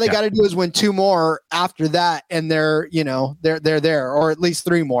all they got to do is win 2 more after that, and they're there, or at least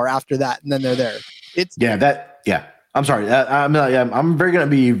 3 more after that, and then they're there. I'm sorry. I'm going to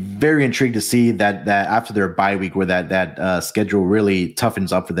be very intrigued to see that after their bye week, where that schedule really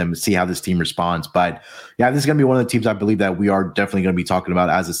toughens up for them, to see how this team responds. But yeah, this is going to be one of the teams I believe that we are definitely going to be talking about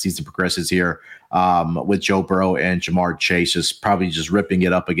as the season progresses here, with Joe Burrow and Ja'Marr Chase just ripping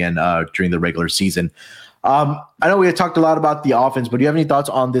it up again during the regular season. I know we had talked a lot about the offense, but do you have any thoughts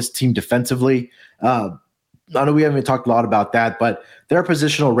on this team defensively? I know we haven't talked a lot about that, but their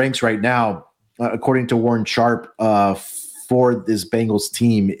positional ranks right now, according to Warren Sharp, for this Bengals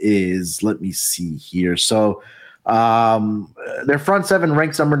team is, let me see here. So Their front seven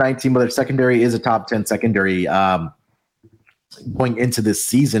ranks number 19, but their secondary is a top 10 secondary going into this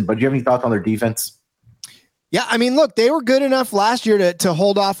season. But do you have any thoughts on their defense? Yeah, I mean, look, they were good enough last year to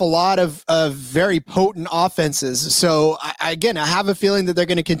hold off a lot of very potent offenses. So, I have a feeling that they're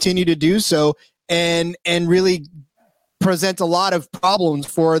going to continue to do so and really present a lot of problems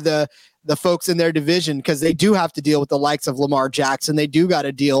for the folks in their division, because they do have to deal with the likes of Lamar Jackson. They do got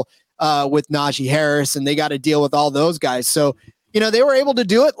to deal with Najee Harris, and they got to deal with all those guys. So, they were able to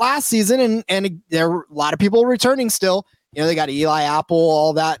do it last season, and there were a lot of people returning still. They got Eli Apple,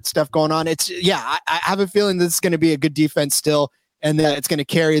 all that stuff going on. I have a feeling this is going to be a good defense still, and that it's going to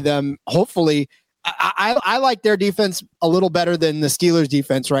carry them. Hopefully, I like their defense a little better than the Steelers'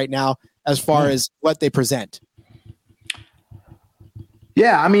 defense right now as far as what they present.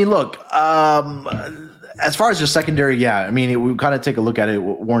 Yeah, I mean, look, as far as the secondary, we kind of take a look at it.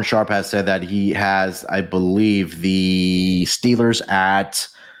 Warren Sharp has said that he has, I believe, the Steelers at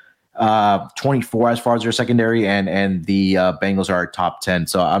 24 as far as their secondary, and the Bengals are top 10.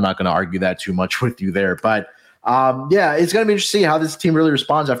 So I'm not going to argue that too much with you there. But it's going to be interesting how this team really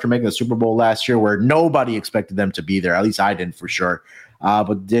responds after making the Super Bowl last year, where nobody expected them to be there. At least I didn't, for sure.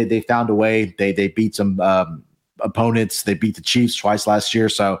 But they found a way. They beat some opponents. They beat the Chiefs twice last year.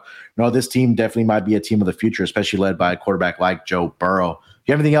 So this team definitely might be a team of the future, especially led by a quarterback like Joe Burrow. Do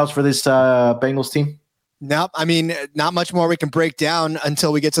you have anything else for this Bengals team? No, I mean, not much more we can break down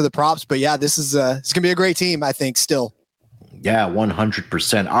until we get to the props. But yeah, this is it's going to be a great team, I think, still. Yeah,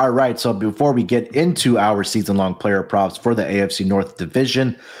 100%. All right, so before we get into our season-long player props for the AFC North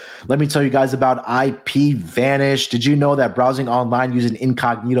Division, let me tell you guys about IPVanish. Did you know that browsing online using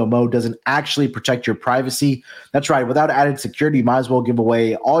incognito mode doesn't actually protect your privacy? That's right. Without added security, you might as well give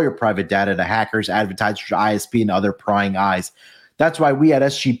away all your private data to hackers, advertisers, ISP, and other prying eyes. That's why we at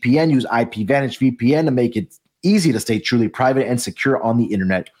SGPN use IPVanish VPN to make it easy to stay truly private and secure on the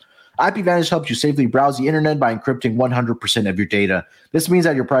internet. IPVanish helps you safely browse the internet by encrypting 100% of your data. This means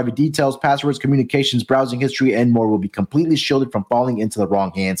that your private details, passwords, communications, browsing history, and more will be completely shielded from falling into the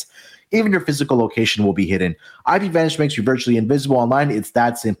wrong hands. Even your physical location will be hidden. IPVanish makes you virtually invisible online. It's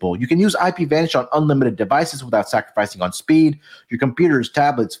that simple. You can use IPVanish on unlimited devices without sacrificing on speed. Your computers,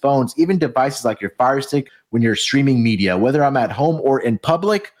 tablets, phones, even devices like your Fire Stick when you're streaming media. Whether I'm at home or in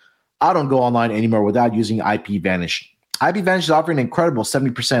public, I don't go online anymore without using IPVanish. IPVanish is offering an incredible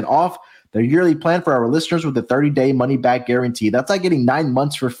 70% off their yearly plan for our listeners with a 30-day money-back guarantee. That's like getting 9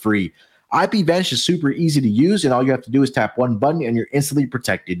 months for free. IPVanish is super easy to use, and all you have to do is tap one button, and you're instantly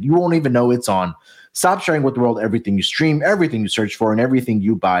protected. You won't even know it's on. Stop sharing with the world everything you stream, everything you search for, and everything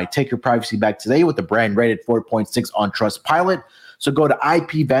you buy. Take your privacy back today with the brand rated 4.6 on Trustpilot. So go to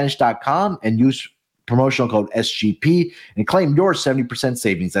IPVanish.com and use promotional code SGP and claim your 70%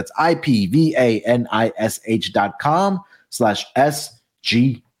 savings. That's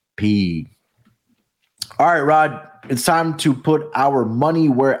IPVanish.com/SGP. All right, Rod, it's time to put our money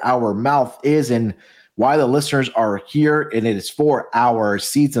where our mouth is and why the listeners are here. And it is for our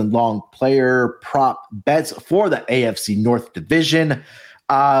season-long player prop bets for the AFC North Division.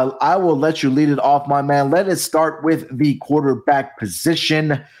 I will let you lead it off, my man. Let us start with the quarterback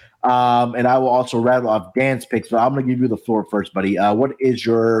position. And I will also rattle off Dan's picks, but I'm going to give you the floor first, buddy. What is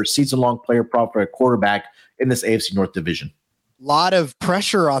your season-long player prop for a quarterback in this AFC North Division? Lot of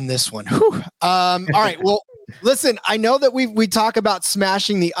pressure on this one. All right. Well, listen, I know that we talk about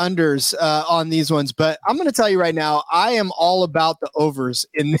smashing the unders on these ones, but I'm going to tell you right now, I am all about the overs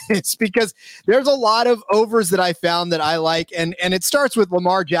in this because there's a lot of overs that I found that I like. And it starts with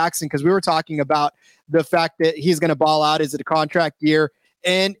Lamar Jackson, because we were talking about the fact that he's going to ball out. Is it a contract year?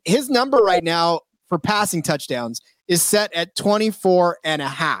 And his number right now for passing touchdowns is set at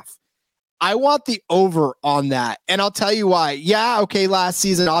 24.5. I want the over on that. And I'll tell you why. Yeah, okay, last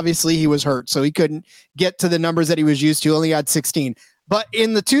season, obviously he was hurt, so he couldn't get to the numbers that he was used to, only had 16. But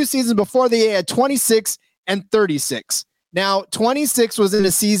in the 2 seasons before, they had 26 and 36. Now, 26 was in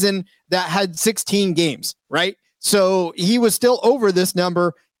a season that had 16 games, right? So he was still over this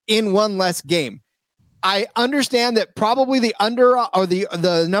number in one less game. I understand that probably the under or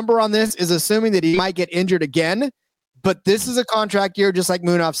the number on this is assuming that he might get injured again. But this is a contract year, just like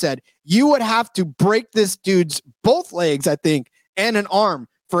Munaf said. You would have to break this dude's both legs, I think, and an arm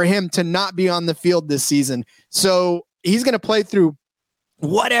for him to not be on the field this season. So he's going to play through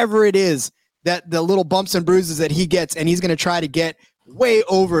whatever it is, that the little bumps and bruises that he gets, and he's going to try to get way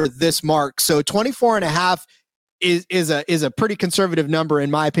over this mark. So 24.5 is a pretty conservative number,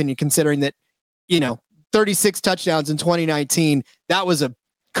 in my opinion, considering that, 36 touchdowns in 2019, that was a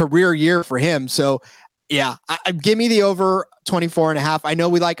career year for him. So yeah, give me the over 24.5. I know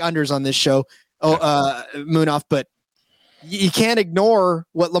we like unders on this show, Munaf, but you can't ignore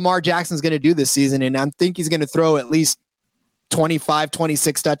what Lamar Jackson's going to do this season. And I think he's going to throw at least 25,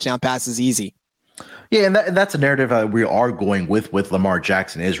 26 touchdown passes easy. Yeah, and that's a narrative we are going with Lamar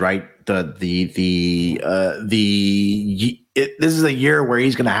Jackson is right. This is a year where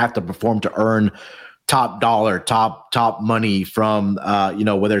he's going to have to perform to earn top dollar, top money from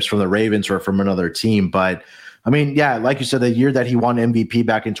whether it's from the Ravens or from another team. But I mean, yeah, like you said, the year that he won MVP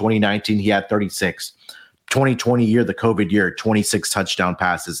back in 2019, he had 36. 2020 year, the COVID year, 26 touchdown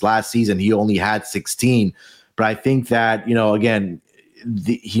passes. Last season, he only had 16. But I think that, again,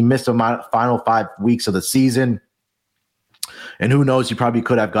 he missed the final 5 weeks of the season. And who knows, he probably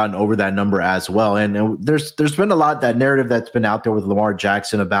could have gotten over that number as well. And there's been a lot, that narrative that's been out there with Lamar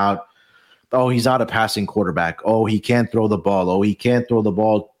Jackson about, oh, he's not a passing quarterback. Oh, he can't throw the ball. Oh, he can't throw the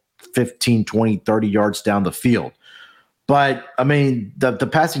ball 15, 20, 30 yards down the field. But, I mean, the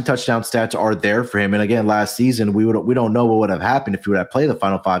passing touchdown stats are there for him. And, again, last season, we don't know what would have happened if he would have played the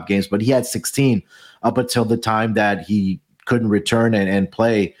final 5 games. But he had 16 up until the time that he couldn't return and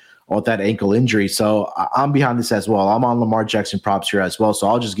play with that ankle injury. So I'm behind this as well. I'm on Lamar Jackson props here as well. So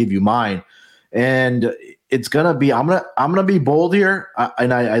I'll just give you mine. And it's gonna be I'm gonna be bold here,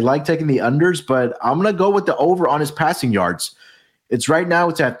 I like taking the unders, but I'm gonna go with the over on his passing yards. It's right now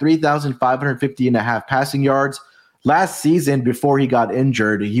it's at 3,550 and a half passing yards. Last season, before he got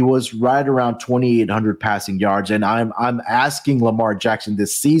injured, he was right around 2,800 passing yards, and I'm asking Lamar Jackson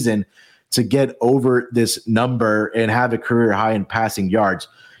this season to get over this number and have a career high in passing yards.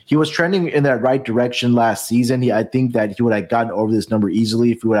 He was trending in that right direction last season. I think that he would have gotten over this number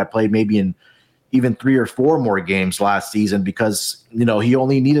easily if he would have played maybe in even 3 or 4 more games last season, because he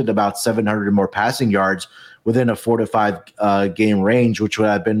only needed about 700 more passing yards within a 4 to 5 game range, which would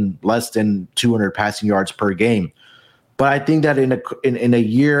have been less than 200 passing yards per game. But I think that in a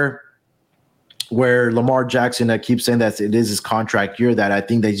year where Lamar Jackson keeps saying that it is his contract year, that I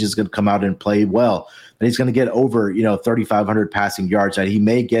think that he's just going to come out and play well, that he's going to get over 3,500 passing yards, that he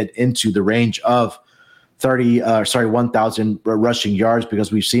may get into the range of 1,000 rushing yards,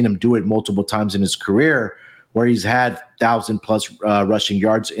 because we've seen him do it multiple times in his career, where he's had 1,000 plus rushing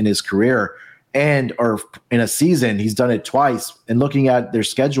yards in his career, or in a season he's done it twice. And looking at their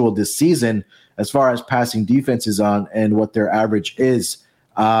schedule this season, as far as passing defense is on and what their average is,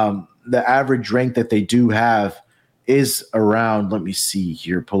 the average rank that they do have is around, let me see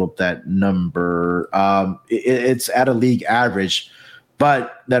here, pull up that number. It's at a league average,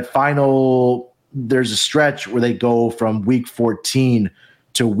 but there's a stretch where they go from week 14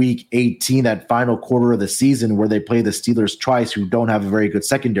 to week 18, that final quarter of the season, where they play the Steelers twice, who don't have a very good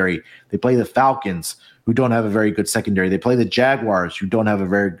secondary. They play the Falcons, who don't have a very good secondary. They play the Jaguars, who don't have a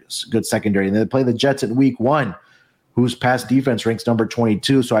very good secondary. And then they play the Jets in week 1, whose pass defense ranks number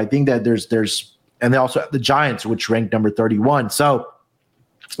 22. So I think that and they also have the Giants, which rank number 31. So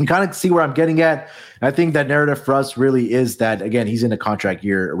you kind of see where I'm getting at. And I think that narrative for us really is that, again, he's in a contract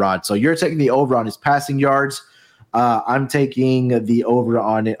year, Rod. So you're taking the over on his passing yards. I'm taking the over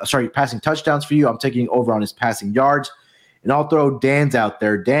on passing touchdowns for you. I'm taking over on his passing yards. And I'll throw Dan's out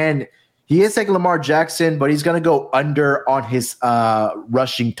there. Dan, he is taking Lamar Jackson, but he's going to go under on his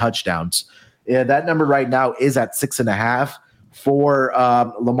rushing touchdowns. Yeah, that number right now is at 6.5 for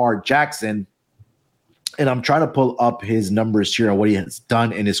Lamar Jackson. And I'm trying to pull up his numbers here on what he has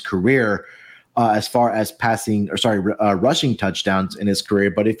done in his career as far as rushing touchdowns in his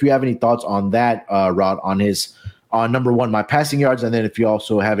career. But if you have any thoughts on that, Rod, on number 1, my passing yards, and then if you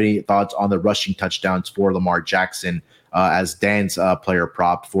also have any thoughts on the rushing touchdowns for Lamar Jackson as Dan's player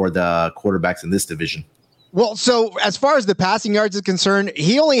prop for the quarterbacks in this division. Well, so as far as the passing yards is concerned,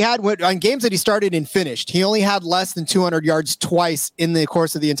 he only had on games that he started and finished, he only had less than 200 yards twice in the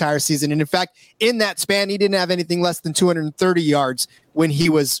course of the entire season. And in fact, in that span, he didn't have anything less than 230 yards when he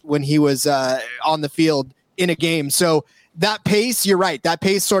was on the field in a game. So that pace, you're right, that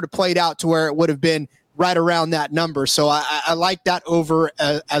pace sort of played out to where it would have been right around that number. So I like that over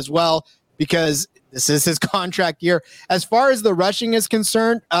as well, because this is his contract year. As far as the rushing is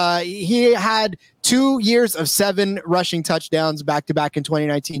concerned, he had 2 years of 7 rushing touchdowns back-to-back in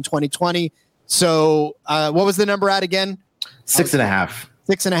 2019, 2020. So what was the number at again? 6.5.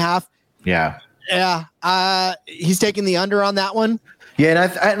 6.5? Yeah. Yeah. He's taking the under on that one. Yeah,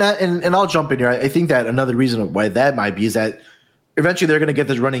 and I'll jump in here. I think that another reason why that might be is that eventually they're going to get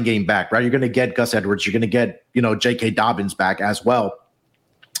this running game back, right? You're going to get Gus Edwards. You're going to get, J.K. Dobbins back as well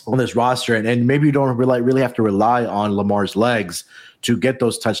on this roster. And maybe you don't really have to rely on Lamar's legs to get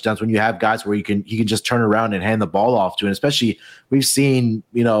those touchdowns when you have guys where he can just turn around and hand the ball off to. And especially we've seen,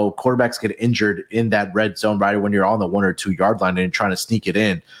 quarterbacks get injured in that red zone, right, when you're on the 1 or 2 yard line and trying to sneak it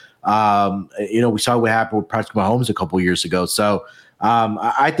in. We saw what happened with Patrick Mahomes a couple years ago. So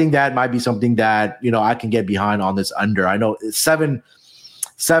I think that might be something that, I can get behind on this under. I know seven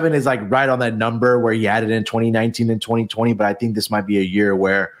is like right on that number where he had it in 2019 and 2020, but I think this might be a year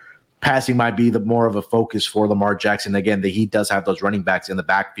where passing might be the more of a focus for Lamar Jackson. Again, he does have those running backs in the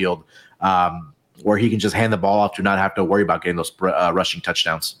backfield where he can just hand the ball off to not have to worry about getting those rushing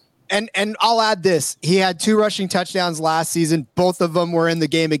touchdowns. And I'll add this. He had 2 rushing touchdowns last season. Both of them were in the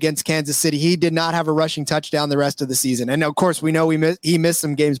game against Kansas City. He did not have a rushing touchdown the rest of the season. And of course, we know he missed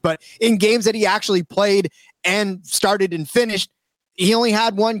some games, but in games that he actually played and started and finished, he only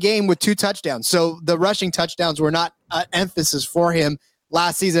had 1 game with 2 touchdowns. So the rushing touchdowns were not an emphasis for him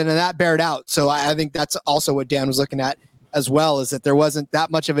last season, and that bared out. So I think that's also what Dan was looking at as well, is that there wasn't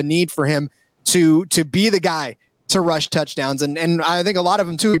that much of a need for him to be the guy to rush touchdowns. And I think a lot of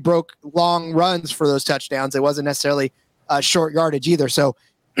them too, he broke long runs for those touchdowns. It wasn't necessarily short yardage either. So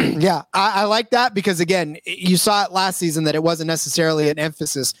yeah, I like that because again, you saw it last season that it wasn't necessarily an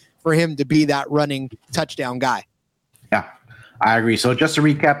emphasis for him to be that running touchdown guy. Yeah, I agree. So just to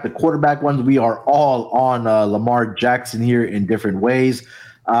recap the quarterback ones, we are all on Lamar Jackson here in different ways.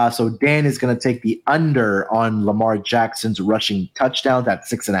 So Dan is going to take the under on Lamar Jackson's rushing touchdowns at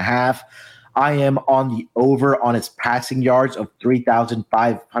 6.5. I am on the over on his passing yards of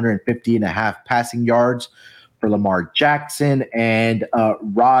 3,550.5 passing yards for Lamar Jackson. And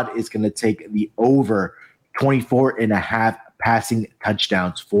Rod is going to take the over 24.5 passing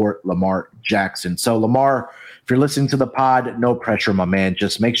touchdowns for Lamar Jackson. So Lamar, if you're listening to the pod, no pressure, my man.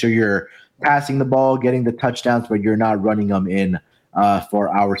 Just make sure you're passing the ball, getting the touchdowns, but you're not running them in for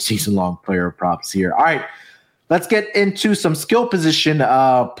our season-long player props here. All right. Let's get into some skill position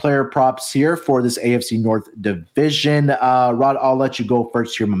player props here for this AFC North division. Rod, I'll let you go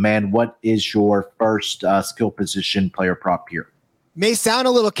first here, my man. What is your first skill position player prop here? May sound a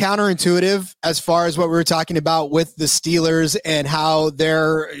little counterintuitive as far as what we were talking about with the Steelers and how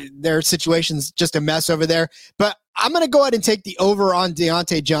their situation's just a mess over there. But I'm going to go ahead and take the over on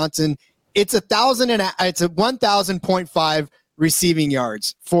Diontae Johnson. It's 1,000.5 receiving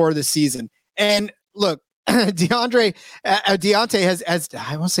yards for the season. And look, Deontay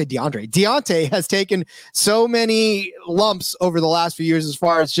has taken so many lumps over the last few years as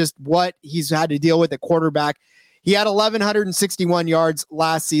far as just what he's had to deal with at quarterback. He had 1,161 yards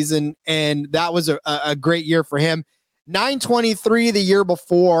last season, and that was a great year for him. 923 the year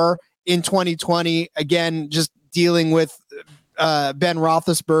before in 2020, again, just dealing with Ben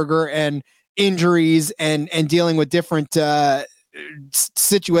Roethlisberger and injuries and dealing with different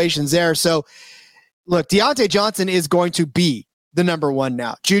situations there. So, look, Diontae Johnson is going to be the number one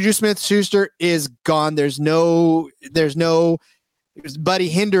now. Juju Smith-Schuster is gone. There's Buddy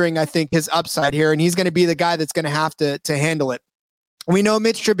hindering, I think, his upside here, and he's going to be the guy that's going to have to handle it. We know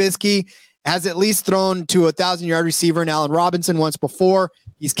Mitch Trubisky has at least thrown to a 1,000-yard receiver in Allen Robinson once before.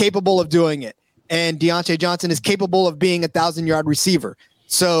 He's capable of doing it, and Diontae Johnson is capable of being a 1,000-yard receiver.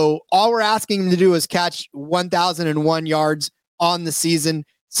 So all we're asking him to do is catch 1,001 yards on the season,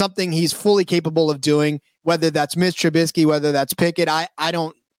 something he's fully capable of doing, whether that's Mitch Trubisky, whether that's Pickett.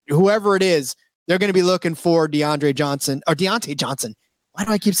 Whoever it is, they're going to be looking for Diontae Johnson. Why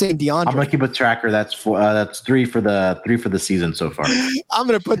do I keep saying DeAndre? I'm going to keep a tracker. That's three for the season so far. I'm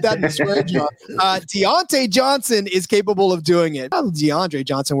going to put that in the swear jar. Diontae Johnson is capable of doing it. DeAndre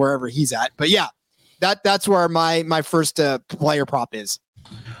Johnson, wherever he's at. But yeah, that's where my first player prop is.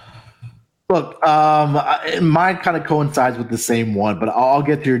 Look, mine kind of coincides with the same one, but I'll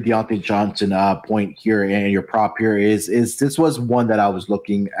get to your Diontae Johnson point here, and your prop here is this was one that I was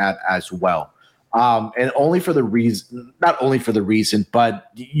looking at as well. And not only for the reason, but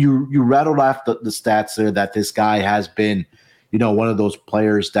you rattled off the stats there that this guy has been, one of those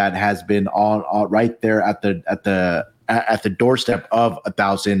players that has been on right there at the doorstep of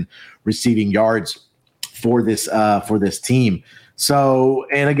 1,000 receiving yards for this team. So,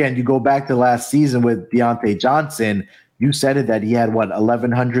 and again, you go back to last season with Diontae Johnson. You said it that he had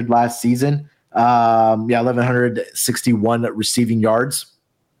 1,100 last season. 1,161 receiving yards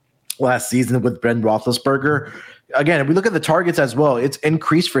last season with Ben Roethlisberger. Again, if we look at the targets as well, it's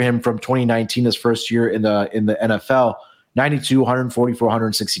increased for him from 2019, his first year in the NFL, 92, 144,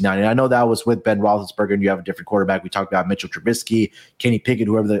 169. And I know that was with Ben Roethlisberger, and you have a different quarterback. We talked about Mitchell Trubisky, Kenny Pickett,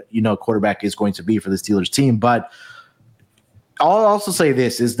 whoever the quarterback is going to be for the Steelers team. But I'll also say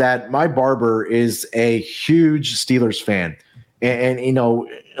this is that my barber is a huge Steelers fan. And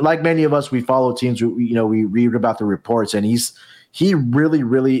like many of us, we follow teams, we read about the reports, and he's he really,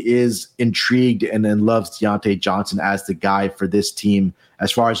 really is intrigued and then loves Diontae Johnson as the guy for this team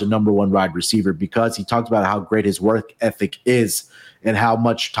as far as the number one wide receiver, because he talked about how great his work ethic is and how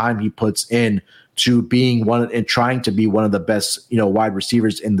much time he puts in to being one and trying to be one of the best, wide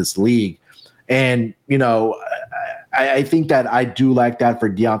receivers in this league. And, I think that I do like that for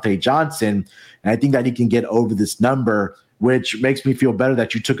Diontae Johnson. And I think that he can get over this number, which makes me feel better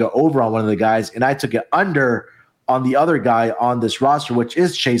that you took an over on one of the guys and I took it under on the other guy on this roster, which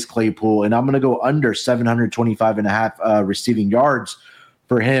is Chase Claypool. And I'm going to go under 725.5 receiving yards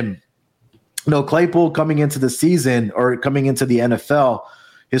for him. Claypool coming into the season or coming into the NFL,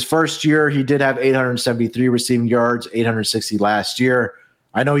 his first year, he did have 873 receiving yards, 860 last year.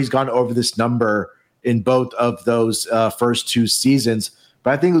 I know he's gone over this number in both of those first two seasons,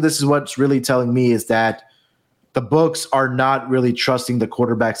 but I think this is what's really telling me is that the books are not really trusting the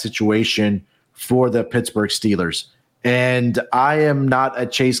quarterback situation for the Pittsburgh Steelers. And I am not a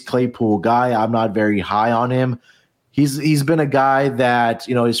Chase Claypool guy. I'm not very high on him. He's been a guy that,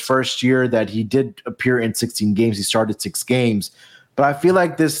 his first year that he did appear in 16 games, he started 6 games. But I feel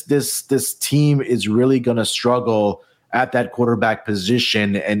like this team is really going to struggle at that quarterback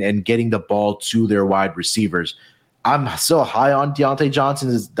position and getting the ball to their wide receivers. I'm so high on Diontae Johnson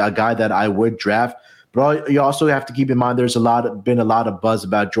as a guy that I would draft, but you also have to keep in mind there's been a lot of buzz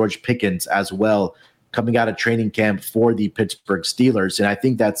about George Pickens as well coming out of training camp for the Pittsburgh Steelers, and I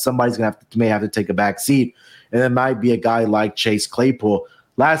think that somebody's may have to take a back seat, and it might be a guy like Chase Claypool.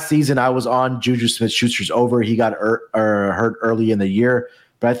 Last season, I was on Juju Smith-Schuster's over. He got hurt early in the year.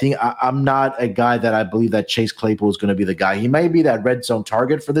 But I think I'm not a guy that I believe that Chase Claypool is going to be the guy. He may be that red zone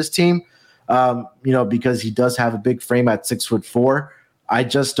target for this team, because he does have a big frame at 6'4". I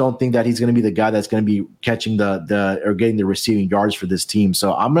just don't think that he's going to be the guy that's going to be catching or getting the receiving yards for this team.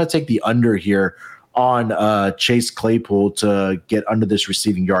 So I'm going to take the under here on Chase Claypool to get under this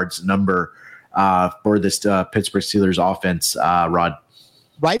receiving yards number for this Pittsburgh Steelers offense, Rod.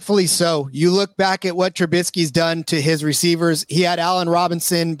 Rightfully so. You look back at what Trubisky's done to his receivers. He had Allen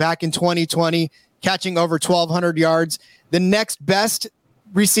Robinson back in 2020 catching over 1,200 yards. The next best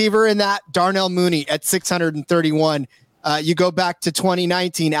receiver in that, Darnell Mooney at 631. You go back to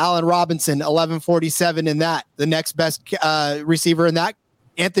 2019, Allen Robinson, 1147 in that. The next best receiver in that,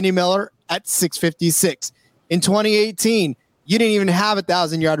 Anthony Miller at 656. In 2018, you didn't even have a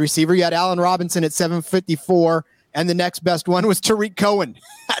 1,000-yard receiver. You had Allen Robinson at 754. And the next best one was Tariq Cohen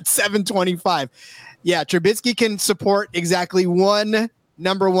at 725. Yeah, Trubisky can support exactly one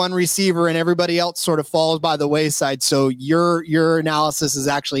number one receiver, and everybody else sort of falls by the wayside. So your analysis is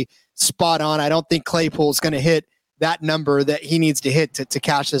actually spot on. I don't think Claypool is going to hit that number that he needs to hit to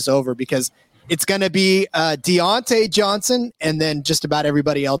cash this over, because it's going to be Diontae Johnson, and then just about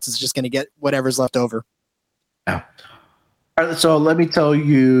everybody else is just going to get whatever's left over. Yeah. All right, so let me tell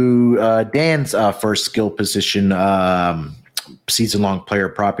you Dan's first skill position season-long player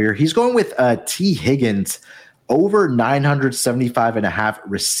prop here. He's going with T. Higgins, over 975.5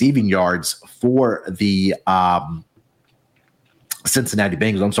 receiving yards for the Cincinnati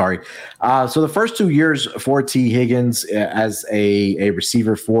Bengals. I'm sorry. So the first 2 years for T. Higgins as a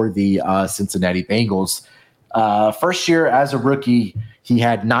receiver for the Cincinnati Bengals. First year as a rookie, he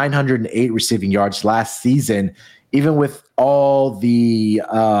had 908 receiving yards last season. Even with all the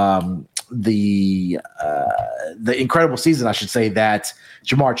incredible season, I should say, that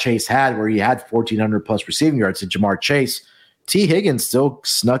Ja'Marr Chase had, where he had 1,400 plus receiving yards to Ja'Marr Chase, T. Higgins still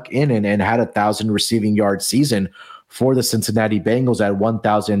snuck in and had 1,000 receiving yard season for the Cincinnati Bengals at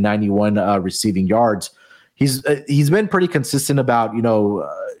 1,091 receiving yards. He's been pretty consistent about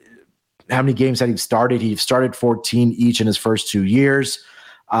how many games that he's started. He started 14 each in his first 2 years.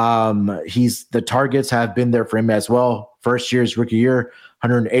 The targets have been there for him as well. First year's rookie year,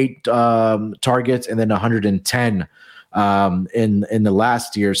 108 targets, and then 110 in the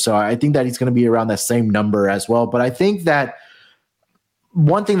last year. So I think that he's going to be around that same number as well. But I think that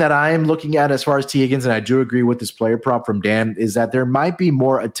one thing that I am looking at as far as T. Higgins, and I do agree with this player prop from Dan, is that there might be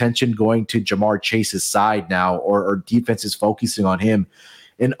more attention going to Ja'Marr Chase's side now, or defenses focusing on him,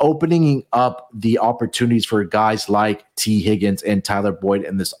 and opening up the opportunities for guys like T. Higgins and Tyler Boyd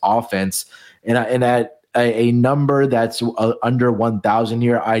in this offense. And at a number that's under 1,000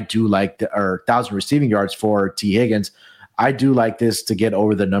 here, I do like or 1,000 receiving yards for T. Higgins. I do like this to get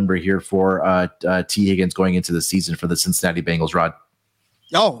over the number here for T. Higgins going into the season for the Cincinnati Bengals, Rod.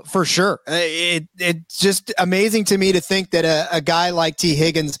 Oh, for sure. It's just amazing to me to think that a guy like T.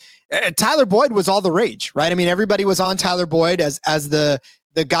 Higgins, Tyler Boyd was all the rage, right? I mean, everybody was on Tyler Boyd as the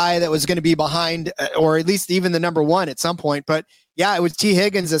guy that was going to be behind, or at least even the number one at some point. But yeah, it was T.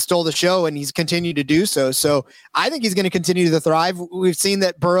 Higgins that stole the show, and he's continued to do so. So I think he's going to continue to thrive. We've seen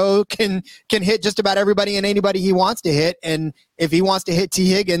that Burrow can hit just about everybody and anybody he wants to hit. And if he wants to hit T.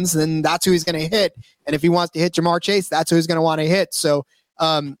 Higgins, then that's who he's going to hit. And if he wants to hit Jamar Chase, that's who he's going to want to hit. So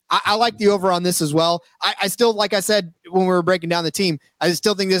I like the over on this as well. I still, like I said, when we were breaking down the team, I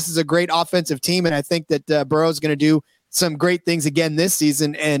still think this is a great offensive team. And I think that Burrow is going to do some great things again this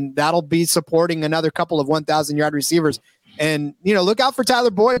season. And that'll be supporting another couple of 1,000-yard receivers. And, look out for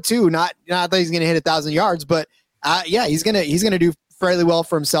Tyler Boyd too. Not that he's going to hit 1,000 yards, but yeah, he's going to do fairly well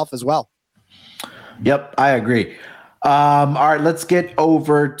for himself as well. Yep, I agree. All right, let's get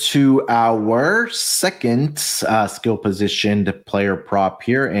over to our second skill position player prop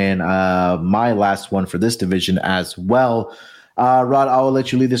here, and my last one for this division as well. Rod, I will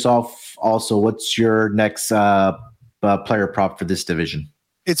let you lead this off. Also, what's your next player prop for this division?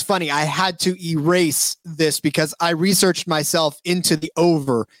 It's funny. I had to erase this because I researched myself into the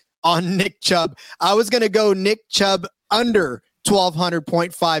over on Nick Chubb. I was going to go Nick Chubb under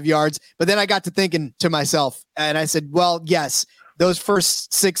 1,200.5 yards, but then I got to thinking to myself, and I said, well, yes, those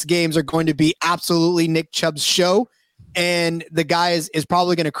first 6 games are going to be absolutely Nick Chubb's show, and the guy is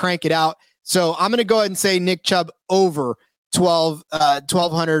probably going to crank it out. So I'm going to go ahead and say Nick Chubb over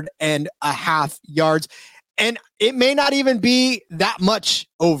 1,200 and a half yards. And it may not even be that much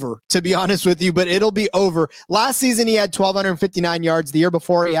over, to be honest with you, but it'll be over. Last season, he had 1,259 yards. The year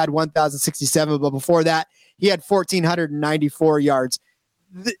before, he had 1,067. But before that, he had 1,494 yards.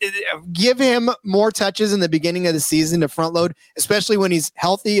 Give him more touches in the beginning of the season to front load, especially when he's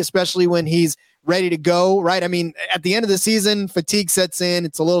healthy, especially when he's ready to go, right? I mean, at the end of the season, fatigue sets in.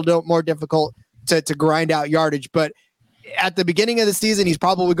 It's a little more difficult to grind out yardage. But at the beginning of the season, he's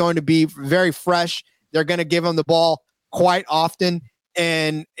probably going to be very fresh. They're going to give him the ball quite often.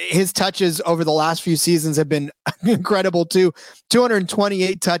 And his touches over the last few seasons have been incredible too.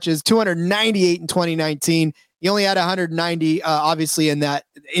 228 touches, 298 in 2019. He only had 190, obviously, in that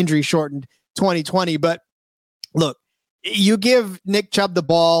injury shortened 2020. But look, you give Nick Chubb the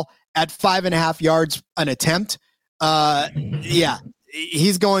ball at 5.5 yards an attempt. Yeah,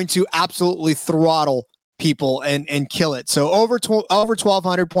 he's going to absolutely throttle people and kill it. So over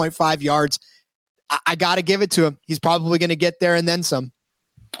 1,200.5 yards. I got to give it to him. He's probably going to get there and then some.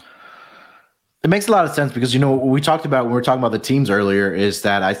 It makes a lot of sense because, what we talked about when we were talking about the teams earlier is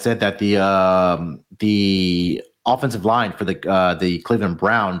that I said that the offensive line for the Cleveland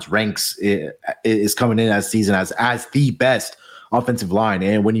Browns ranks is coming in as season as the best offensive line.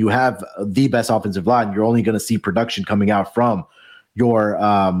 And when you have the best offensive line, you're only going to see production coming out from your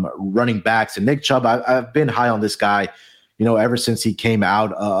running backs. And Nick Chubb, I've been high on this guy, ever since he came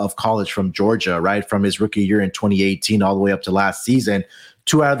out of college from Georgia, right? From his rookie year in 2018 all the way up to last season.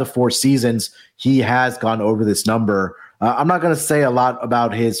 2 out of the 4 seasons, he has gone over this number. I'm not going to say a lot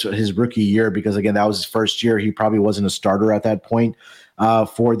about his rookie year because, again, that was his first year. He probably wasn't a starter at that point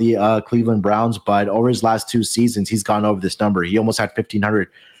for the Cleveland Browns. But over his last 2 seasons, he's gone over this number. He almost had 1,500.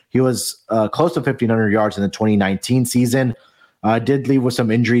 He was close to 1,500 yards in the 2019 season. Did leave with some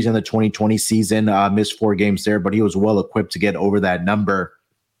injuries in the 2020 season, missed 4 games there, but he was well equipped to get over that number.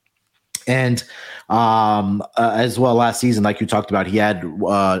 And as well, last season, like you talked about, he had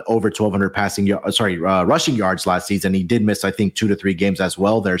over 1,200 rushing yards last season. He did miss, I think, 2 to 3 games as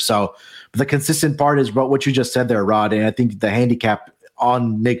well there. So the consistent part is what you just said there, Rod. And I think the handicap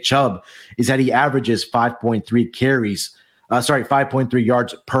on Nick Chubb is that he averages 5.3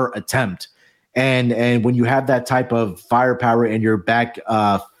 yards per attempt. And when you have that type of firepower in your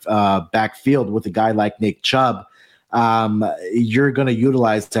backfield with a guy like Nick Chubb, you're going to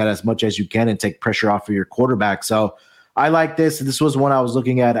utilize that as much as you can and take pressure off of your quarterback. So I like this. This was one I was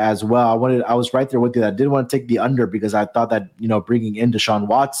looking at as well. I was right there with you. I did want to take the under because I thought that, bringing in Deshaun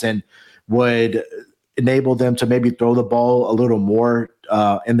Watson would enable them to maybe throw the ball a little more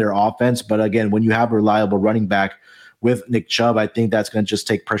in their offense. But again, when you have a reliable running back with Nick Chubb, I think that's going to just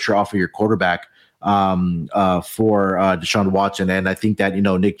take pressure off of your quarterback for Deshaun Watson. And I think that,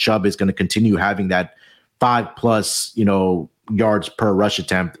 Nick Chubb is going to continue having that 5+ yards per rush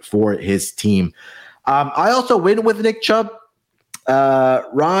attempt for his team. I also went with Nick Chubb,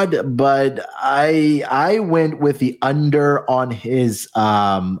 Rod, but I went with the under on his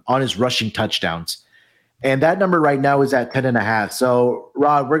rushing touchdowns. And that number right now is at 10.5. So,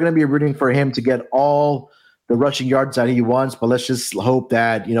 Rod, we're going to be rooting for him to get all the rushing yards that he wants, but let's just hope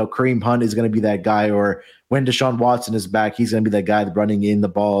that, Kareem Hunt is going to be that guy, or when Deshaun Watson is back, he's going to be that guy running in the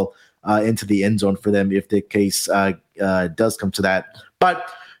ball into the end zone for them if the case does come to that. But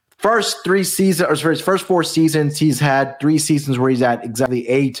for his first 4 seasons, he's had 3 seasons where he's at exactly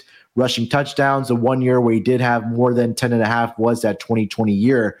 8 rushing touchdowns. The 1 year where he did have more than 10.5 was that 2020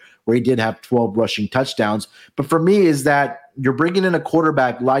 year where he did have 12 rushing touchdowns. But for me is that you're bringing in a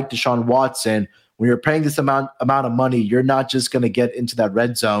quarterback like Deshaun Watson. When you're paying this amount of money, you're not just going to get into that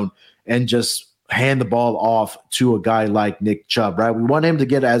red zone and just hand the ball off to a guy like Nick Chubb, right? We want him to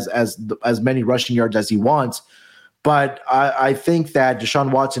get as many rushing yards as he wants. But I think that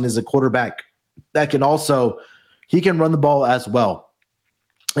Deshaun Watson is a quarterback that can run the ball as well.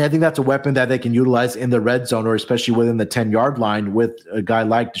 And I think that's a weapon that they can utilize in the red zone, or especially within the 10-yard line with a guy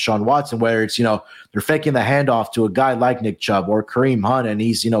like Deshaun Watson, where it's, they're faking the handoff to a guy like Nick Chubb or Kareem Hunt, and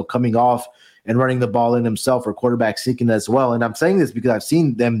he's, coming off and running the ball in himself, or quarterback seeking as well. And I'm saying this because I've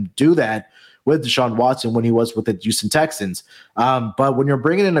seen them do that with Deshaun Watson when he was with the Houston Texans. But when you're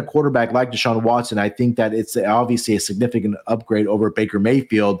bringing in a quarterback like Deshaun Watson, I think that it's obviously a significant upgrade over Baker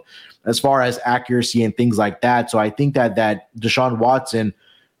Mayfield as far as accuracy and things like that. So I think that Deshaun Watson,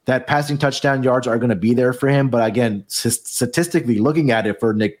 that passing touchdown yards are going to be there for him. But again, statistically looking at it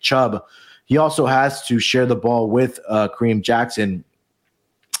for Nick Chubb, he also has to share the ball with Kareem Jackson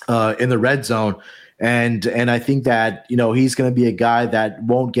in the red zone. And I think that, he's going to be a guy that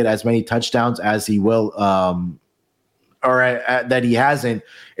won't get as many touchdowns as he will that he hasn't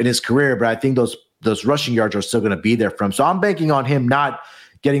in his career. But I think those rushing yards are still going to be there for him. So I'm banking on him not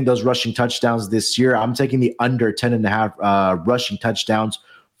getting those rushing touchdowns this year. I'm taking the under 10.5 rushing touchdowns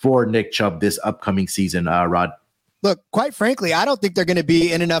for Nick Chubb this upcoming season, Rod. Look, quite frankly, I don't think they're going to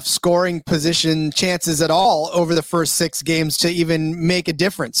be in enough scoring position chances at all over the first 6 games to even make a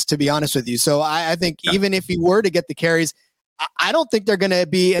difference, to be honest with you. So I think even if he were to get the carries, I don't think they're going to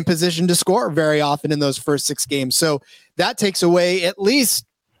be in position to score very often in those first 6 games. So that takes away at least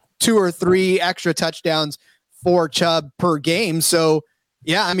 2 or 3 extra touchdowns for Chubb per game. So,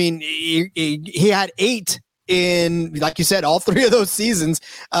 yeah, I mean, he had 8 in, like you said, all 3 of those seasons,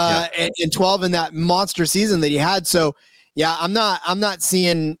 and 12 in that monster season that he had. So yeah, I'm not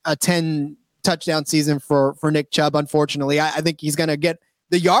seeing a 10 touchdown season for Nick Chubb. Unfortunately, I think he's going to get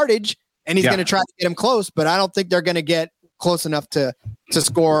the yardage and he's going to try to get him close, but I don't think they're going to get close enough to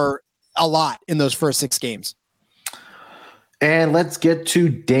score a lot in those first 6 games. And let's get to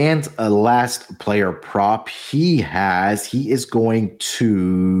Dan's last player prop. He is going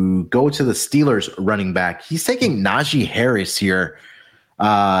to go to the Steelers running back. He's taking Najee Harris here,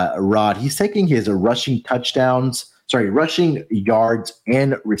 Rod. He's taking his rushing yards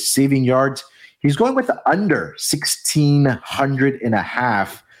and receiving yards. He's going with the under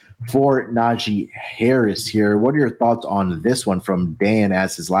 1,600.5 for Najee Harris here. What are your thoughts on this one from Dan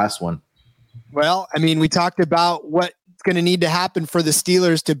as his last one? Well, I mean, we talked about what going to need to happen for the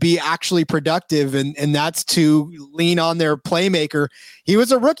Steelers to be actually productive, and that's to lean on their playmaker. He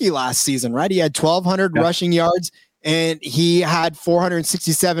was a rookie last season, right? He had 1,200 rushing yards and he had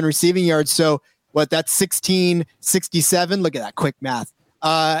 467 receiving yards. So that's 1,667. Look at that quick math.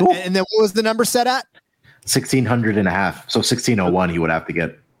 And then what was the number set at? 1,600.5. So 1,601 he would have to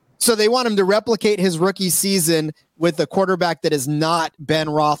get. So they want him to replicate his rookie season with a quarterback that is not Ben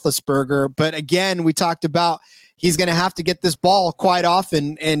Roethlisberger. But again, we talked about he's going to have to get this ball quite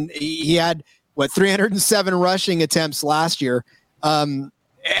often. And he had 307 rushing attempts last year. And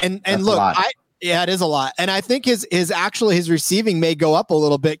look, it is a lot. And I think his receiving may go up a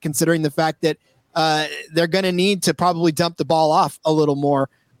little bit, considering the fact that they're going to need to probably dump the ball off a little more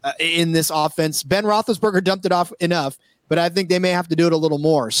in this offense. Ben Roethlisberger dumped it off enough, but I think they may have to do it a little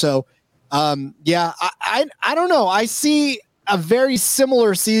more. So I don't know. I see a very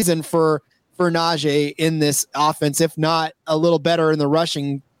similar season for Najee in this offense, if not a little better in the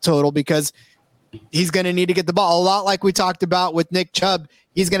rushing total, because he's going to need to get the ball a lot. Like we talked about with Nick Chubb,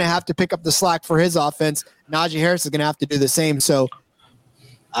 he's going to have to pick up the slack for his offense. Najee Harris is going to have to do the same. So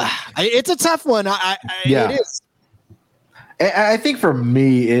it's a tough one. It is. I think for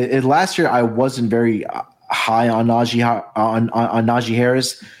me, last year I wasn't very high on Najee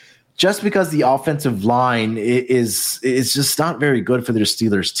Harris, just because the offensive line is just not very good for their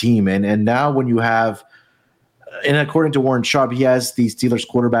Steelers team. And now when you have, and according to Warren Sharp, he has the Steelers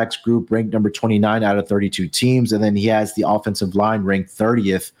quarterbacks group ranked number 29 out of 32 teams. And then he has the offensive line ranked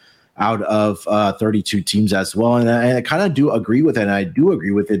 30th out of 32 teams as well. And I kind of do agree with it. And I do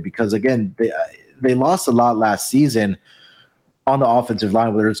agree with it because, again, they lost a lot last season on the offensive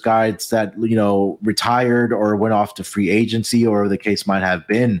line, whether it's guys that, retired or went off to free agency or the case might have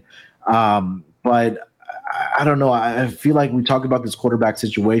been. But I don't know. I feel like we talk about this quarterback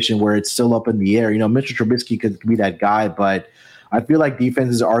situation where it's still up in the air. Mitchell Trubisky could be that guy, but I feel like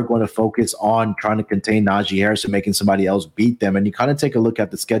defenses are going to focus on trying to contain Najee Harris and making somebody else beat them. And you kind of take a look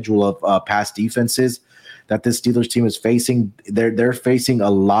at the schedule of past defenses that this Steelers team is facing. They're facing a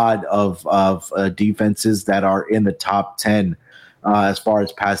lot of defenses that are in the top 10 as far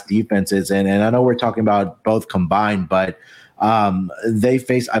as past defenses. And I know we're talking about both combined, but they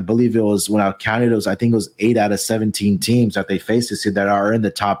faced, I believe it was, when I counted, I think it was 8 out of 17 teams that they faced this year that are in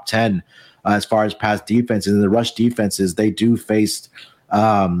the top 10 as far as past defenses. And the rush defenses, they do face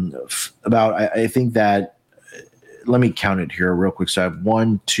about, I think that, let me count it here real quick. So I have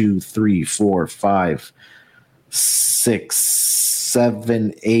 1, 2, 3, 4, 5, 6,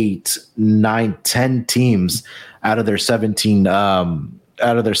 7, 8, 9, 10 teams out of their 17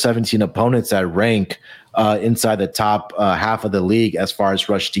 opponents that rank inside the top half of the league as far as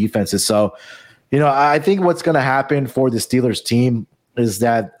rush defenses. So, I think what's going to happen for the Steelers team is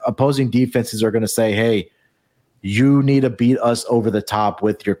that opposing defenses are going to say, hey, you need to beat us over the top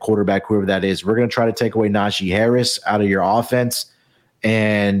with your quarterback, whoever that is. We're going to try to take away Najee Harris out of your offense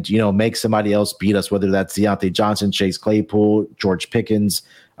and, make somebody else beat us, whether that's Deontay Johnson, Chase Claypool, George Pickens,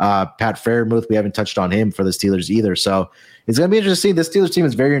 Pat Freiermuth. We haven't touched on him for the Steelers either. So it's going to be interesting. This Steelers team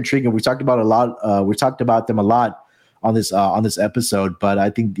is very intriguing. We talked about them a lot on this episode, but I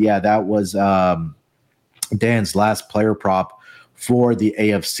think, that was Dan's last player prop for the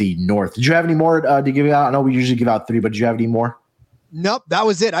AFC North. Did you have any more to give out? I know we usually give out 3, but did you have any more? Nope, that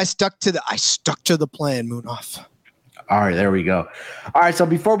was it. I stuck to the plan, Munaf. All right, there we go. All right, so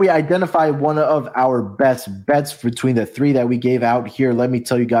before we identify one of our best bets between the 3 that we gave out here, let me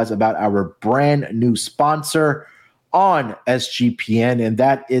tell you guys about our brand new sponsor on SGPN, and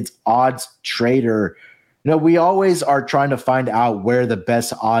that is Odds Trader. We always are trying to find out where the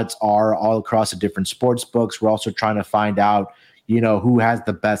best odds are all across the different sports books. We're also trying to find out who has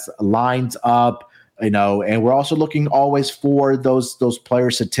the best lines up, and we're also looking always for those player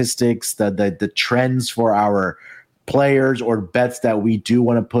statistics, the trends for our players or bets that we do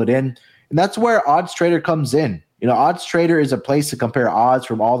want to put in. And that's where Odds Trader comes in. Odds Trader is a place to compare odds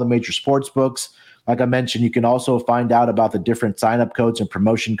from all the major sports books. Like I mentioned, you can also find out about the different sign-up codes and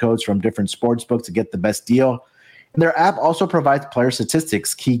promotion codes from different sports books to get the best deal. And their app also provides player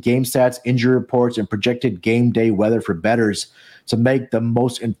statistics, key game stats, injury reports, and projected game day weather for bettors to make the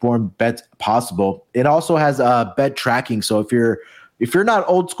most informed bets possible. It also has bet tracking. So if you're not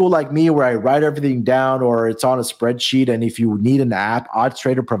old school like me, where I write everything down or it's on a spreadsheet, and if you need an app, Odds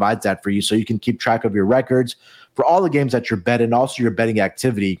Trader provides that for you, so you can keep track of your records for all the games that you're betting, and also your betting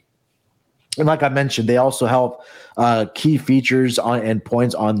activity. And like I mentioned, they also help key features and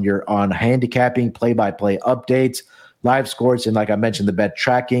points on handicapping, play-by-play updates, live scores, and like I mentioned, the bet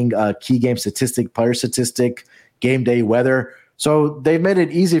tracking, key game statistic, player statistic, game day weather. So they've made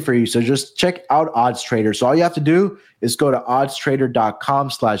it easy for you. So just check out Odds Trader. So all you have to do is go to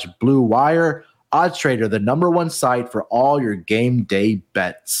oddstrader.com/Blue Wire. Odds Trader, the #1 site for all your game day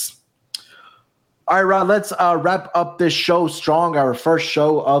bets. All right, Rod, let's wrap up this show strong. Our first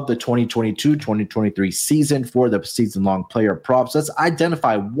show of the 2022-2023 season for the season-long player props. Let's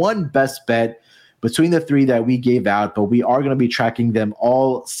identify one best bet between the 3 that we gave out, but we are going to be tracking them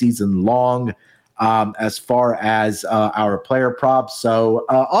all season long as far as our player props. So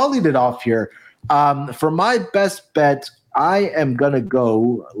I'll lead it off here. For my best bet, I am going to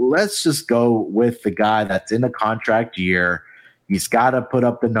go, let's just go with the guy that's in a contract year. He's got to put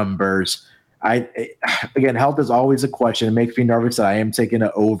up the numbers. Again, health is always a question. It makes me nervous that I am taking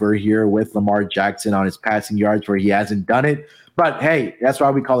it over here with Lamar Jackson on his passing yards where he hasn't done it. But hey, that's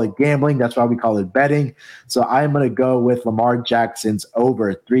why we call it gambling. That's why we call it betting. So I'm going to go with Lamar Jackson's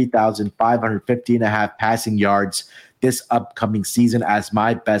over 3,550.5 passing yards this upcoming season as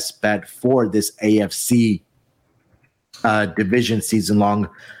my best bet for this AFC division season-long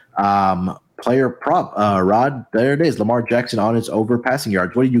player prop. Rod, there it is. Lamar Jackson on his over passing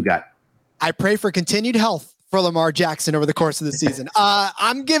yards. What do you got? I pray for continued health for Lamar Jackson over the course of the season.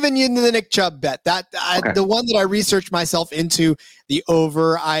 I'm giving you the Nick Chubb bet. The one that I researched myself into, the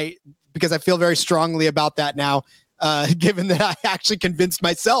over, because I feel very strongly about that now, given that I actually convinced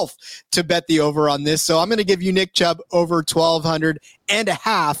myself to bet the over on this. So I'm going to give you Nick Chubb over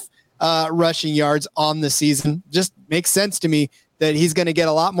 1,200.5 rushing yards on the season. Just makes sense to me that he's going to get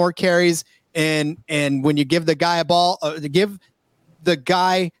a lot more carries. And when you give the guy a ball, give the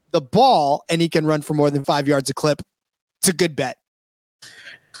guy the ball and he can run for more than 5 yards a clip, it's a good bet.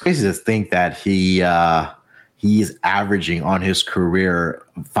 Crazy to think that he's averaging on his career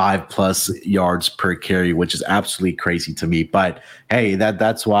 5+ yards per carry, which is absolutely crazy to me. But hey,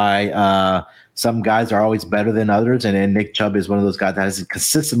 that's why some guys are always better than others, and Nick Chubb is one of those guys that has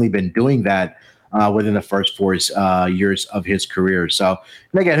consistently been doing that within the first 4 years of his career. So,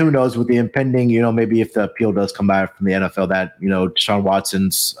 and again, who knows with the impending, maybe if the appeal does come back from the NFL that, Deshaun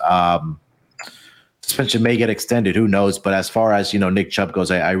Watson's suspension may get extended. Who knows? But as far as, Nick Chubb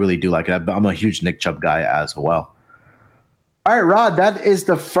goes, I really do like it. I'm a huge Nick Chubb guy as well. All right, Rod, that is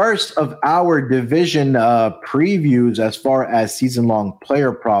the first of our division previews as far as season-long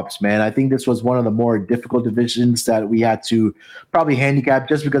player props, man. I think this was one of the more difficult divisions that we had to probably handicap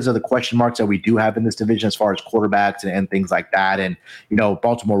just because of the question marks that we do have in this division as far as quarterbacks and things like that. And,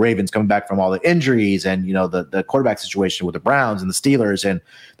 Baltimore Ravens coming back from all the injuries and, the quarterback situation with the Browns and the Steelers and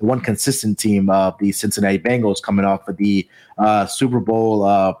the one consistent team of the Cincinnati Bengals coming off of the Super Bowl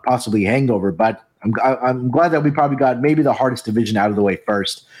possibly hangover. But I'm glad that we probably got maybe the hardest division out of the way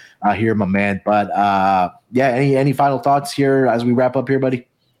first here, my man. But any final thoughts here as we wrap up here, buddy?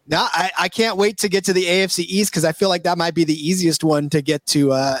 No, I can't wait to get to the AFC East because I feel like that might be the easiest one to get to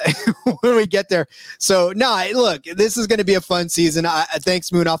when we get there. So, look, this is going to be a fun season.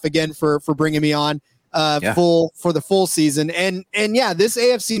 Thanks, Munaf, again for bringing me on for the full season. And this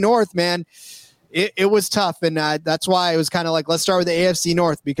AFC North, man, it was tough, and that's why it was kind of like let's start with the AFC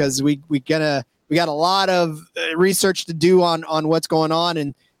North because we got a lot of research to do on what's going on.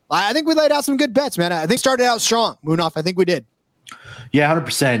 And I think we laid out some good bets, man. I think started out strong, Munaf. I think we did. Yeah,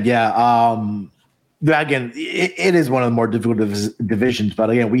 100%. Yeah. Again, it is one of the more difficult divisions, but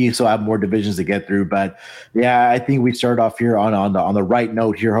again, we still have more divisions to get through. But yeah, I think we start off here on the right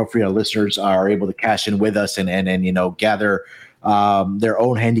note here. Hopefully our listeners are able to cash in with us and gather their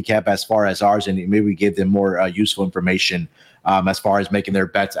own handicap as far as ours, and maybe we give them more useful information as far as making their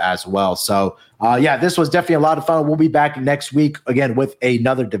bets as well. So, this was definitely a lot of fun. We'll be back next week again with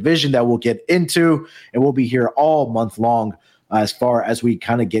another division that we'll get into, and we'll be here all month long as far as we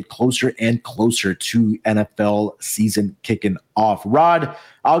kind of get closer and closer to NFL season kicking off. Rod,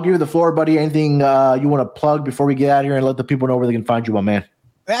 I'll give you the floor, buddy. Anything you want to plug before we get out of here and let the people know where they can find you, my man?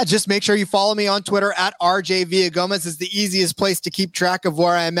 Yeah, just make sure you follow me on Twitter at RJ Villagomez. It's the easiest place to keep track of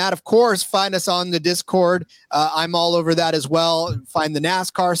where I am at. Of course, find us on the Discord. I'm all over that as well. Find the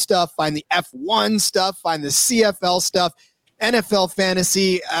NASCAR stuff, find the F1 stuff, find the CFL stuff, NFL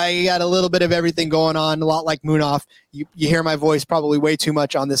fantasy. I got a little bit of everything going on, a lot like Munaf. You hear my voice probably way too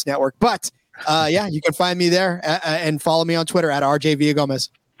much on this network. But, you can find me there and follow me on Twitter at RJ Villagomez.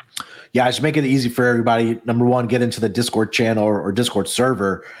 Yeah, just make it easy for everybody. Number one, get into the Discord channel or Discord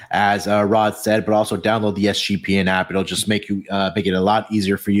server, as Rod said, but also download the SGPN app. It'll just make it a lot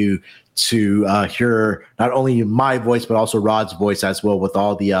easier for you to hear not only my voice, but also Rod's voice as well with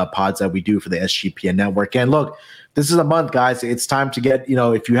all the pods that we do for the SGPN network. And look, this is a month, guys. It's time to get,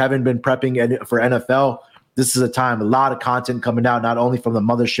 if you haven't been prepping for NFL, this is a time. A lot of content coming out, not only from the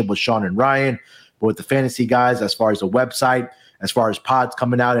mothership with Sean and Ryan, but with the fantasy guys as far as the website, as far as pods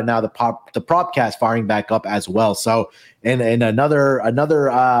coming out, and now the Propcast firing back up as well. So, and another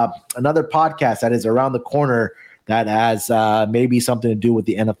podcast that is around the corner that has maybe something to do with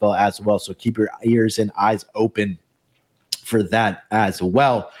the NFL as well. So keep your ears and eyes open for that as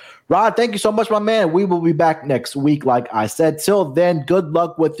well. Rod, thank you so much, my man. We will be back next week, like I said. Till then, good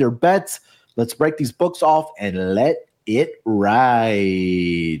luck with your bets. Let's break these books off and let it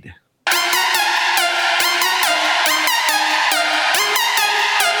ride.